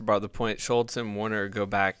also brought the point. Schultz and Warner go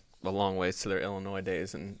back a long ways to their Illinois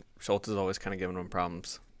days, and Schultz is always kind of giving them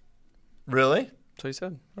problems. Really? That's what he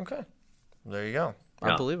said. Okay. There you go.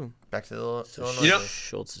 I believe him. Back to the Illinois. You know,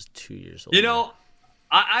 Schultz is 2 years old. You know,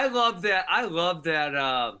 I love that. I love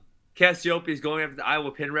that Cassiope is going after the Iowa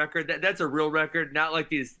pin record. That's a real record, not like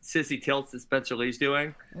these sissy tilts that Spencer Lee's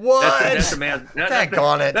doing. What? That's a man.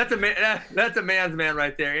 Daggone it. That's a man. That's a man's man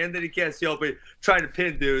right there. Anthony Cassiope trying to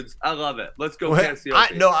pin dudes. I love it. Let's go, Cassiope.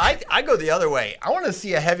 I go the other way. I want to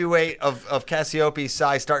see a heavyweight of Cassiope's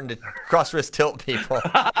size starting to cross wrist tilt people.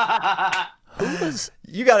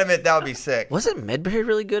 You got to admit that would be sick. Wasn't Medbury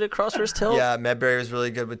really good at cross wrist tilt? Yeah, Medbury was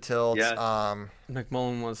really good with tilts. Yeah.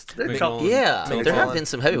 McMullen was. Yeah, there have been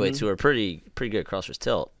some heavyweights who are pretty good at cross wrist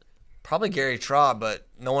tilt. Probably Gary Traub, but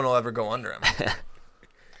no one will ever go under him.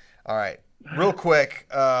 All right, real quick,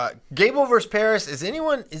 Gable versus Paris. Is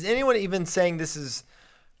anyone even saying this is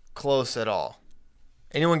close at all?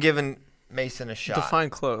 Anyone giving Mason a shot? Define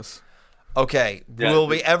close. Okay, Yeah,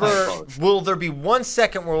 will there be 1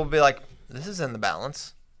 second where we'll be like, this is in the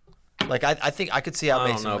balance? Like I think I could see how I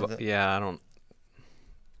don't Mason know. wins But it. yeah, I don't.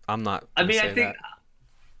 I'm not. I mean, gonna I say think. that.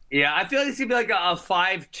 Yeah, I feel like it's gonna be like a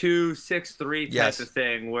 5-2, 6-3 type Yes. of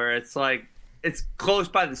thing where it's like it's close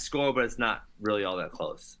by the score, but it's not really all that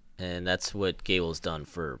close. And that's what Gable's done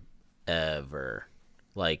forever.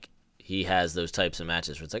 Like, he has those types of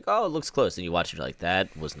matches where it's like, oh, it looks close. And you watch it, you're like,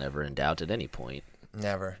 that was never in doubt at any point.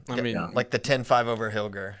 Never. I mean, Like the 10-5 over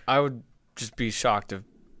Hilger. I would just be shocked if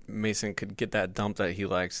Mason could get that dump that he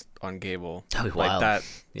likes on Gable. That'd be like wild. that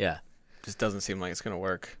Yeah. just doesn't seem like it's gonna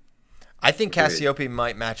work. I think Cassiope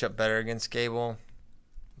might match up better against Gable,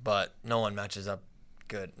 but no one matches up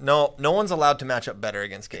good. No one's allowed to match up better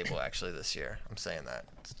against Gable actually this year. I'm saying that.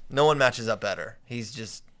 No one matches up better.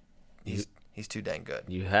 He's too dang good.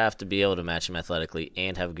 You have to be able to match him athletically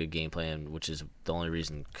and have a good game plan, which is the only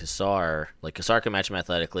reason Kassar can match him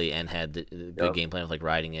athletically and had the good game plan of like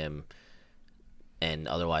riding him. And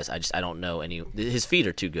otherwise, I don't know any. His feet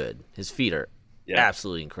are too good. His feet are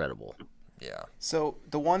absolutely incredible. Yeah. So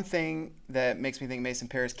the one thing that makes me think Mason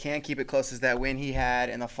Paris can keep it close is that win he had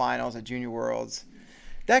in the finals at Junior Worlds.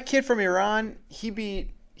 That kid from Iran, he beat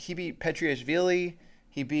Petriashvili.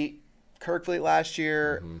 He beat Kirkfleet last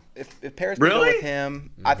year. Mm-hmm. If Paris can go Really? with him,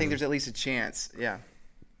 I think there's at least a chance. Yeah.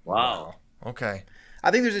 Wow. Okay. I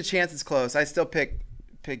think there's a chance it's close. I still pick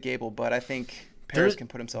Gable, but I think Paris can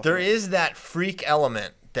put himself. There in. is that freak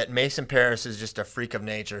element that Mason Paris is just a freak of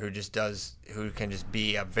nature who can just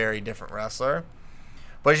be a very different wrestler.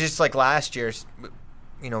 But it's just like last year,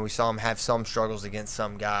 we saw him have some struggles against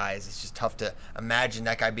some guys. It's just tough to imagine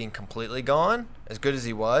that guy being completely gone, as good as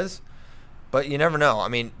he was. But you never know. I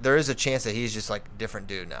mean, there is a chance that he's just like a different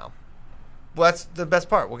dude now. Well, that's the best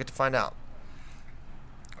part. We'll get to find out.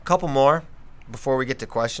 A couple more before we get to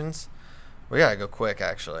questions. We got to go quick,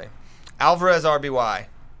 actually. Alvarez RBY.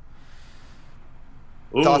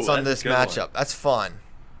 Ooh, Thoughts on this matchup? One. That's fun.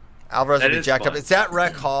 Alvarez will be jacked up. It's at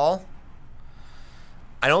Rec Hall.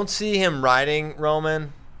 I don't see him riding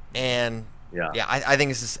Roman, and I think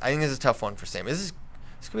this is a tough one for Sam. This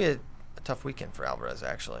could be a tough weekend for Alvarez,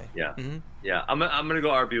 actually. Yeah, yeah. I'm gonna go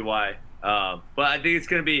RBY, but I think it's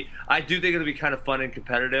gonna be. I do think it'll be kind of fun and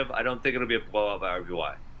competitive. I don't think it'll be a blowout by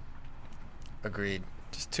RBY. Agreed.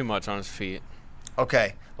 Just too much on his feet.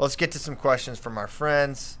 Okay, let's get to some questions from our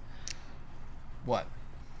friends. What?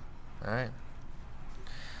 All right.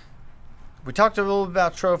 We talked a little bit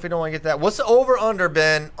about trophy. Don't want to get that. What's the over/under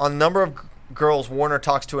been on number of girls Warner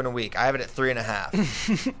talks to in a week? I have it at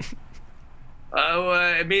 3.5.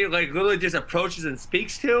 I mean, like literally just approaches and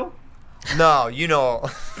speaks to. No,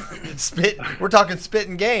 spit. We're talking spit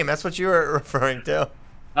and game. That's what you were referring to.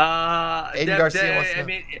 Aiden Garcia wants to know. I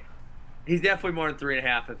mean, he's definitely more than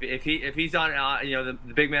 3.5. If he's on,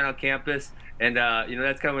 the big man on campus, and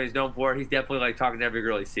that's kind of what he's known for. He's definitely like talking to every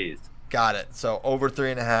girl he sees. Got it. So over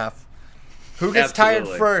 3.5. Who gets tired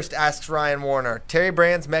first? Asks Ryan Warner. Terry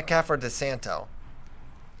Brands, Metcalf, or DeSanto?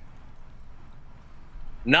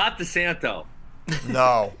 Not DeSanto.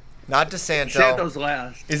 No, not DeSanto. DeSanto's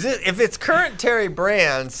last. Is it? If it's current Terry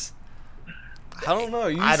Brands, I don't know.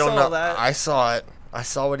 I don't know. That. I saw it. I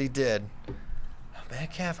saw what he did.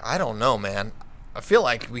 Metcalf. I don't know, man. I feel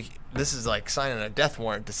like this is like signing a death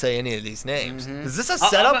warrant to say any of these names. Mm-hmm. Is this a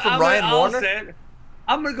setup from Ryan Warner?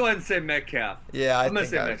 I'm going to go ahead and say Metcalf. Yeah, I'm going to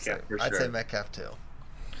say Metcalf for sure. I'd say Metcalf too.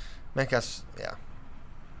 Metcalf's, yeah.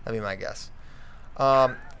 That'd be my guess.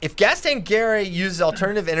 If Gas Tank Gary uses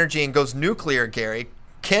alternative energy and goes nuclear, Gary,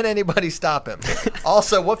 can anybody stop him?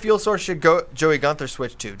 Also, what fuel source should Joey Gunther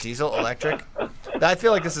switch to? Diesel, electric? I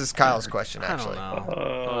feel like this is Kyle's question, actually. I don't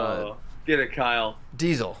know. Get it, Kyle.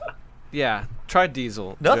 Diesel. Yeah, try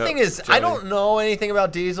Diesel. Nothing is. Joey. I don't know anything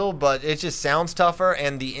about Diesel, but it just sounds tougher,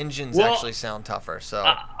 and the engines actually sound tougher. So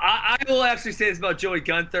I will actually say this about Joey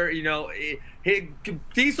Gunther.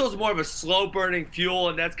 Diesel's more of a slow burning fuel,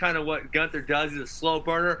 and that's kind of what Gunther does. He's a slow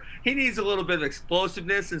burner. He needs a little bit of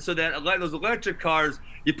explosiveness, and so that those electric cars,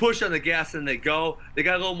 you push on the gas and they go. They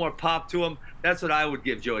got a little more pop to them. That's what I would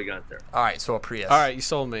give Joey Gunther. All right, so a Prius. All right, you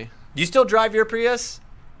sold me. You still drive your Prius?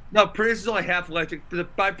 No, Prius is only half electric.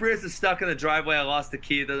 My Prius is stuck in the driveway. I lost the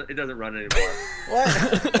key. It doesn't run anymore. What?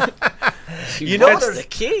 The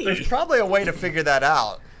key. There's probably a way to figure that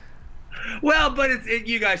out. Well, but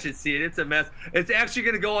you guys should see it. It's a mess. It's actually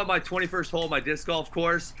going to go on my 21st hole of my disc golf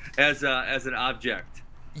course as an object.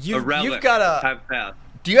 You've got a.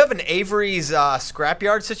 Do you have an Avery's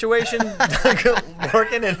scrapyard situation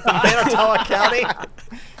working in Manitowoc County?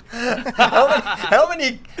 How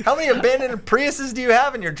many abandoned Priuses do you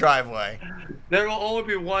have in your driveway? There will only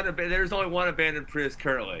be one. There's only one abandoned Prius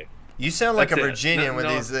currently. You sound like a Virginian with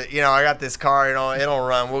these. I got this car. It'll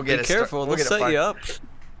run. We'll get it. Be careful. They'll set you up.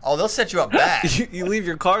 Oh, they'll set you up bad. You leave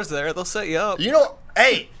your cars there. They'll set you up.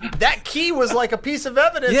 Hey, that key was like a piece of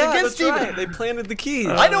evidence against Steven. Right. They planted the key.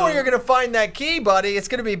 I know where you're going to find that key, buddy. It's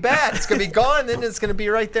going to be bad. It's going to be gone, and then it's going to be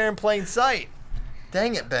right there in plain sight.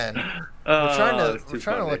 Dang it, Ben. We're trying to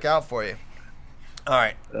look out for you. All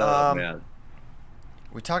right. Man.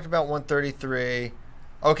 We talked about 133.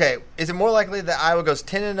 Okay, is it more likely that Iowa goes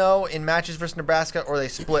 10-0 in matches versus Nebraska, or they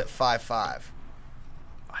split 5-5?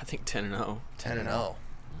 I think 10-0. 10-0.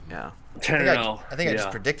 Yeah. 10-0. I think I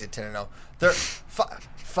just predicted 10-0. They're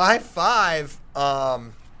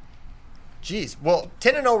 5-5. Geez. Well,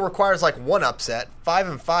 10-0 requires like one upset.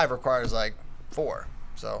 5-5 requires like 4.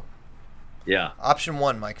 So. Yeah. Option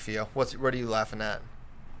 1, Mike Fio. What are you laughing at,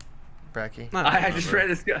 Bracky? I just read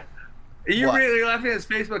this guy. You're really laughing at his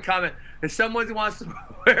Facebook comment. If someone wants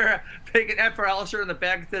to take an F for L shirt on the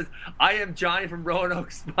back, it says, "I am Johnny from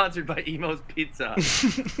Roanoke, sponsored by Emo's Pizza."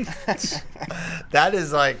 That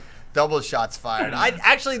is like double shots fired.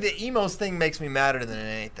 Actually, the Emo's thing makes me madder than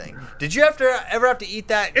anything. Did you ever have to eat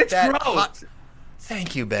that? It's gross.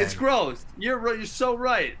 Thank you, Ben. It's gross. You're so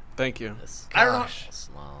right. Thank you. I don't know. It's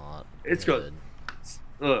not it's good.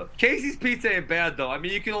 Casey's Pizza ain't bad though. I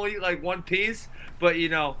mean, you can only eat like one piece, but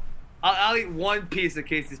I'll eat one piece of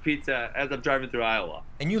Casey's Pizza as I'm driving through Iowa.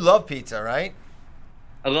 And you love pizza, right?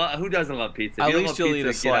 Who doesn't love pizza? At least you'll eat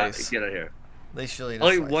a slice. Get out of here. They should eat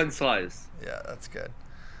only one slice. Yeah, that's good.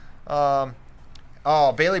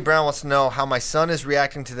 Bailey Brown wants to know how my son is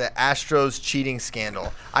reacting to the Astros cheating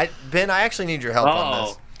scandal. Ben, I actually need your help on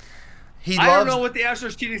this. I don't know what the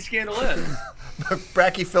Astros cheating scandal is.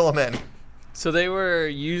 Bracky, fill him in. So they were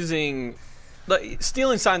using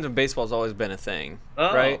stealing signs of baseball has always been a thing,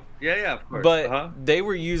 right? Yeah, of course. But they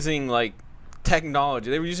were using like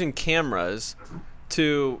technology. They were using cameras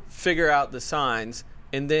to figure out the signs,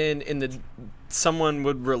 and then someone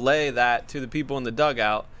would relay that to the people in the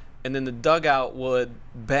dugout, and then the dugout would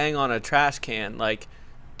bang on a trash can, like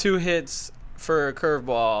 2 hits for a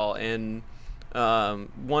curveball and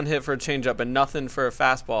 1 hit for a changeup and nothing for a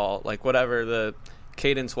fastball, like whatever the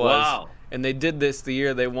cadence was. Wow. And they did this the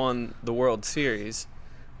year they won the World Series.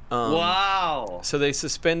 Wow. So they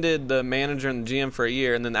suspended the manager and the GM for a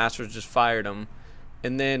year, and then the Astros just fired him.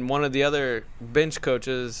 And then one of the other bench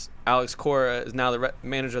coaches, Alex Cora, is now the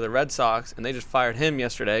manager of the Red Sox, and they just fired him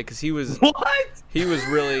yesterday because he was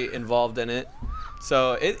really involved in it.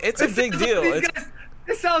 So it's a big deal.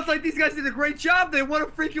 It sounds like these guys did a great job. They won a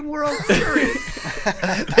freaking World Series.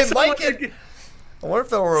 They might get. I wonder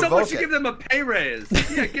if they'll revoke Someone should give them a pay raise.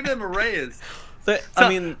 Yeah, give them a raise.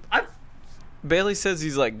 Bailey says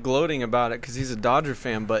he's like gloating about it because he's a Dodger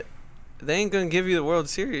fan, but they ain't gonna give you the World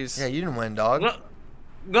Series. Yeah, you didn't win, dog.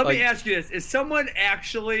 Let me ask you this: is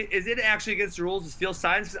it actually against the rules to steal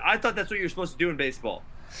signs? 'Cause I thought that's what you're supposed to do in baseball.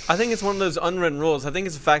 I think it's one of those unwritten rules. I think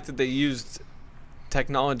it's the fact that they used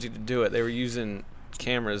technology to do it. They were using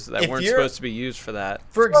cameras that weren't supposed to be used for that.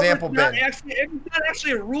 For example, Ben, if it's not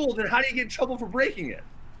actually a rule, then how do you get in trouble for breaking it?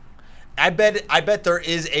 I bet there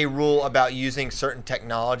is a rule about using certain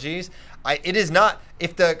technologies. It is not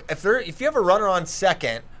if you have a runner on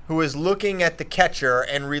second who is looking at the catcher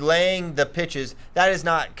and relaying the pitches, that is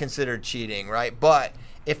not considered cheating, right? But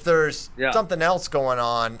if there's something else going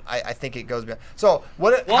on, I think it goes beyond. So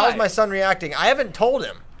how is my son reacting? I haven't told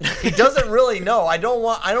him. He doesn't really know. I don't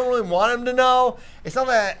really want him to know. It's not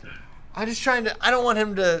that I don't want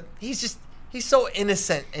him to. He's so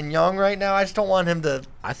innocent and young right now. I just don't want him to.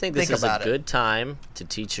 I think this is a good time to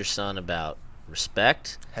teach your son about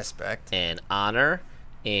respect, and honor,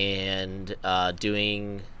 and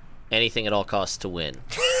doing anything at all costs to win.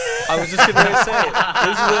 I was just going to say,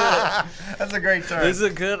 that's a great term. This is a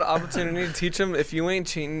good opportunity to teach him, if you ain't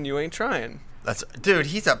cheating, you ain't trying. He's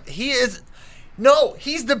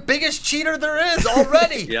the biggest cheater there is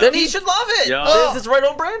already. Then he should love it. Yeah. It's right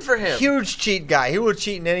on brand for him. Huge cheat guy. He will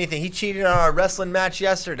cheat in anything. He cheated on our wrestling match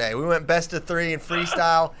yesterday. We went best of 3 in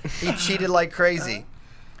freestyle. He cheated like crazy.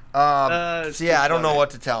 I don't know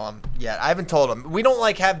what to tell him yet. I haven't told him. We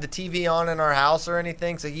don't have the TV on in our house or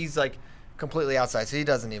anything, so he's completely outside, so he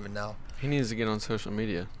doesn't even know. He needs to get on social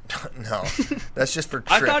media. No, that's just for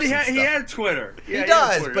trips. I thought he had Twitter. Yeah, he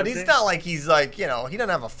does, Twitter, but he's not like he's he doesn't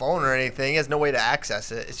have a phone or anything. He has no way to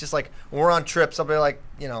access it. It's just when we're on trips, somebody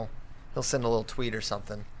he'll send a little tweet or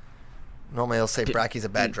something. Normally he'll say Bracky's a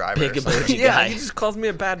bad driver. Big emoji yeah, guy. He just calls me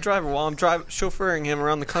a bad driver while I'm chauffeuring him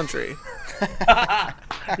around the country.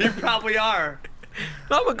 You probably are.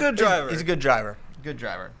 I'm a good driver. He's a good driver. Good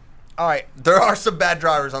driver. All right, there are some bad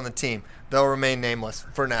drivers on the team. They'll remain nameless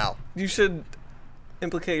for now. You should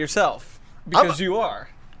implicate yourself because you are.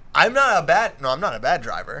 I'm not a bad driver. Not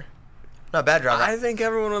a bad driver. I think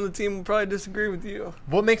everyone on the team will probably disagree with you.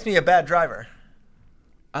 What makes me a bad driver?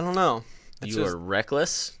 I don't know. You are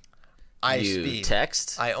reckless. You speed.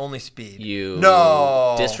 Text. I only speed. You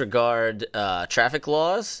disregard traffic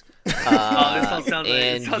laws.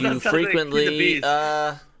 And you frequently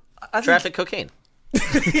traffic cocaine.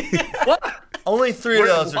 What? Only 3 of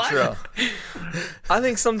those are true. I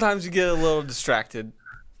think sometimes you get a little distracted.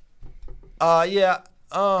 Yeah.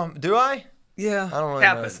 Do I? Yeah. I don't really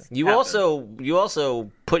Happens. You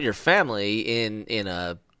also put your family in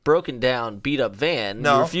a broken down, beat up van.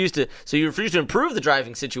 No. You refuse to improve the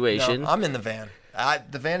driving situation. No, I'm in the van.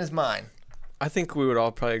 The van is mine. I think we would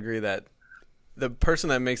all probably agree that the person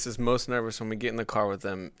that makes us most nervous when we get in the car with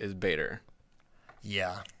them is Bader.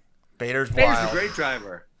 Yeah. Bader's wild. a great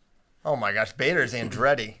driver. Oh my gosh, Bader's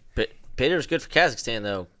Andretti. Bader's good for Kazakhstan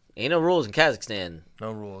though. Ain't no rules in Kazakhstan.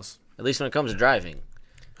 No rules. At least when it comes to driving.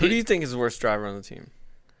 Who do you think is the worst driver on the team?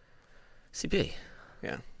 CP.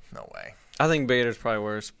 Yeah. No way. I think Bader's probably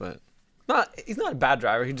worse, but he's not a bad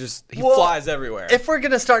driver. He flies everywhere. If we're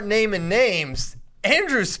gonna start naming names,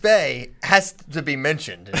 Andrew Spey has to be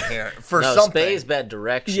mentioned in here for something. Spey's bad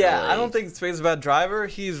direction. Yeah, I don't think Spey's a bad driver.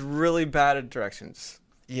 He's really bad at directions.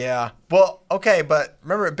 Yeah. Well, okay, but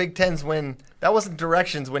remember at Big Ten's when that wasn't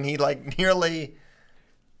directions when he nearly.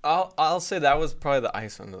 I'll say that was probably the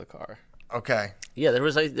ice under the car. Okay. Yeah, there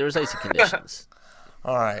was icy conditions.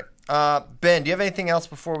 All right. Ben, do you have anything else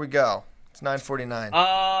before we go? It's 9:49.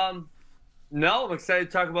 No, I'm excited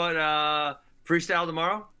to talk about freestyle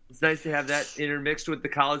tomorrow. It's nice to have that intermixed with the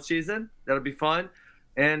college season. That'll be fun.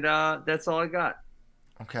 And that's all I got.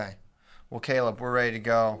 Okay. Well, Caleb, we're ready to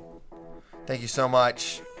go. Thank you so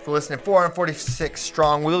much for listening. 446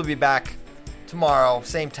 strong. We'll be back tomorrow,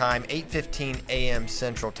 same time, 8:15 a.m.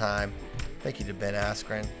 Central Time. Thank you to Ben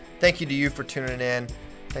Askren. Thank you to you for tuning in.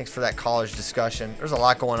 Thanks for that college discussion. There's a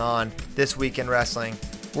lot going on this week in wrestling.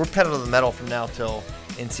 We're pedal to the metal from now till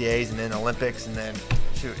NCAAs and then Olympics, and then,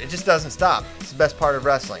 shoot, it just doesn't stop. It's the best part of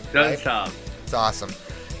wrestling. Doesn't stop. It's awesome.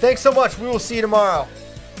 Thanks so much. We will see you tomorrow.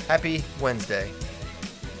 Happy Wednesday.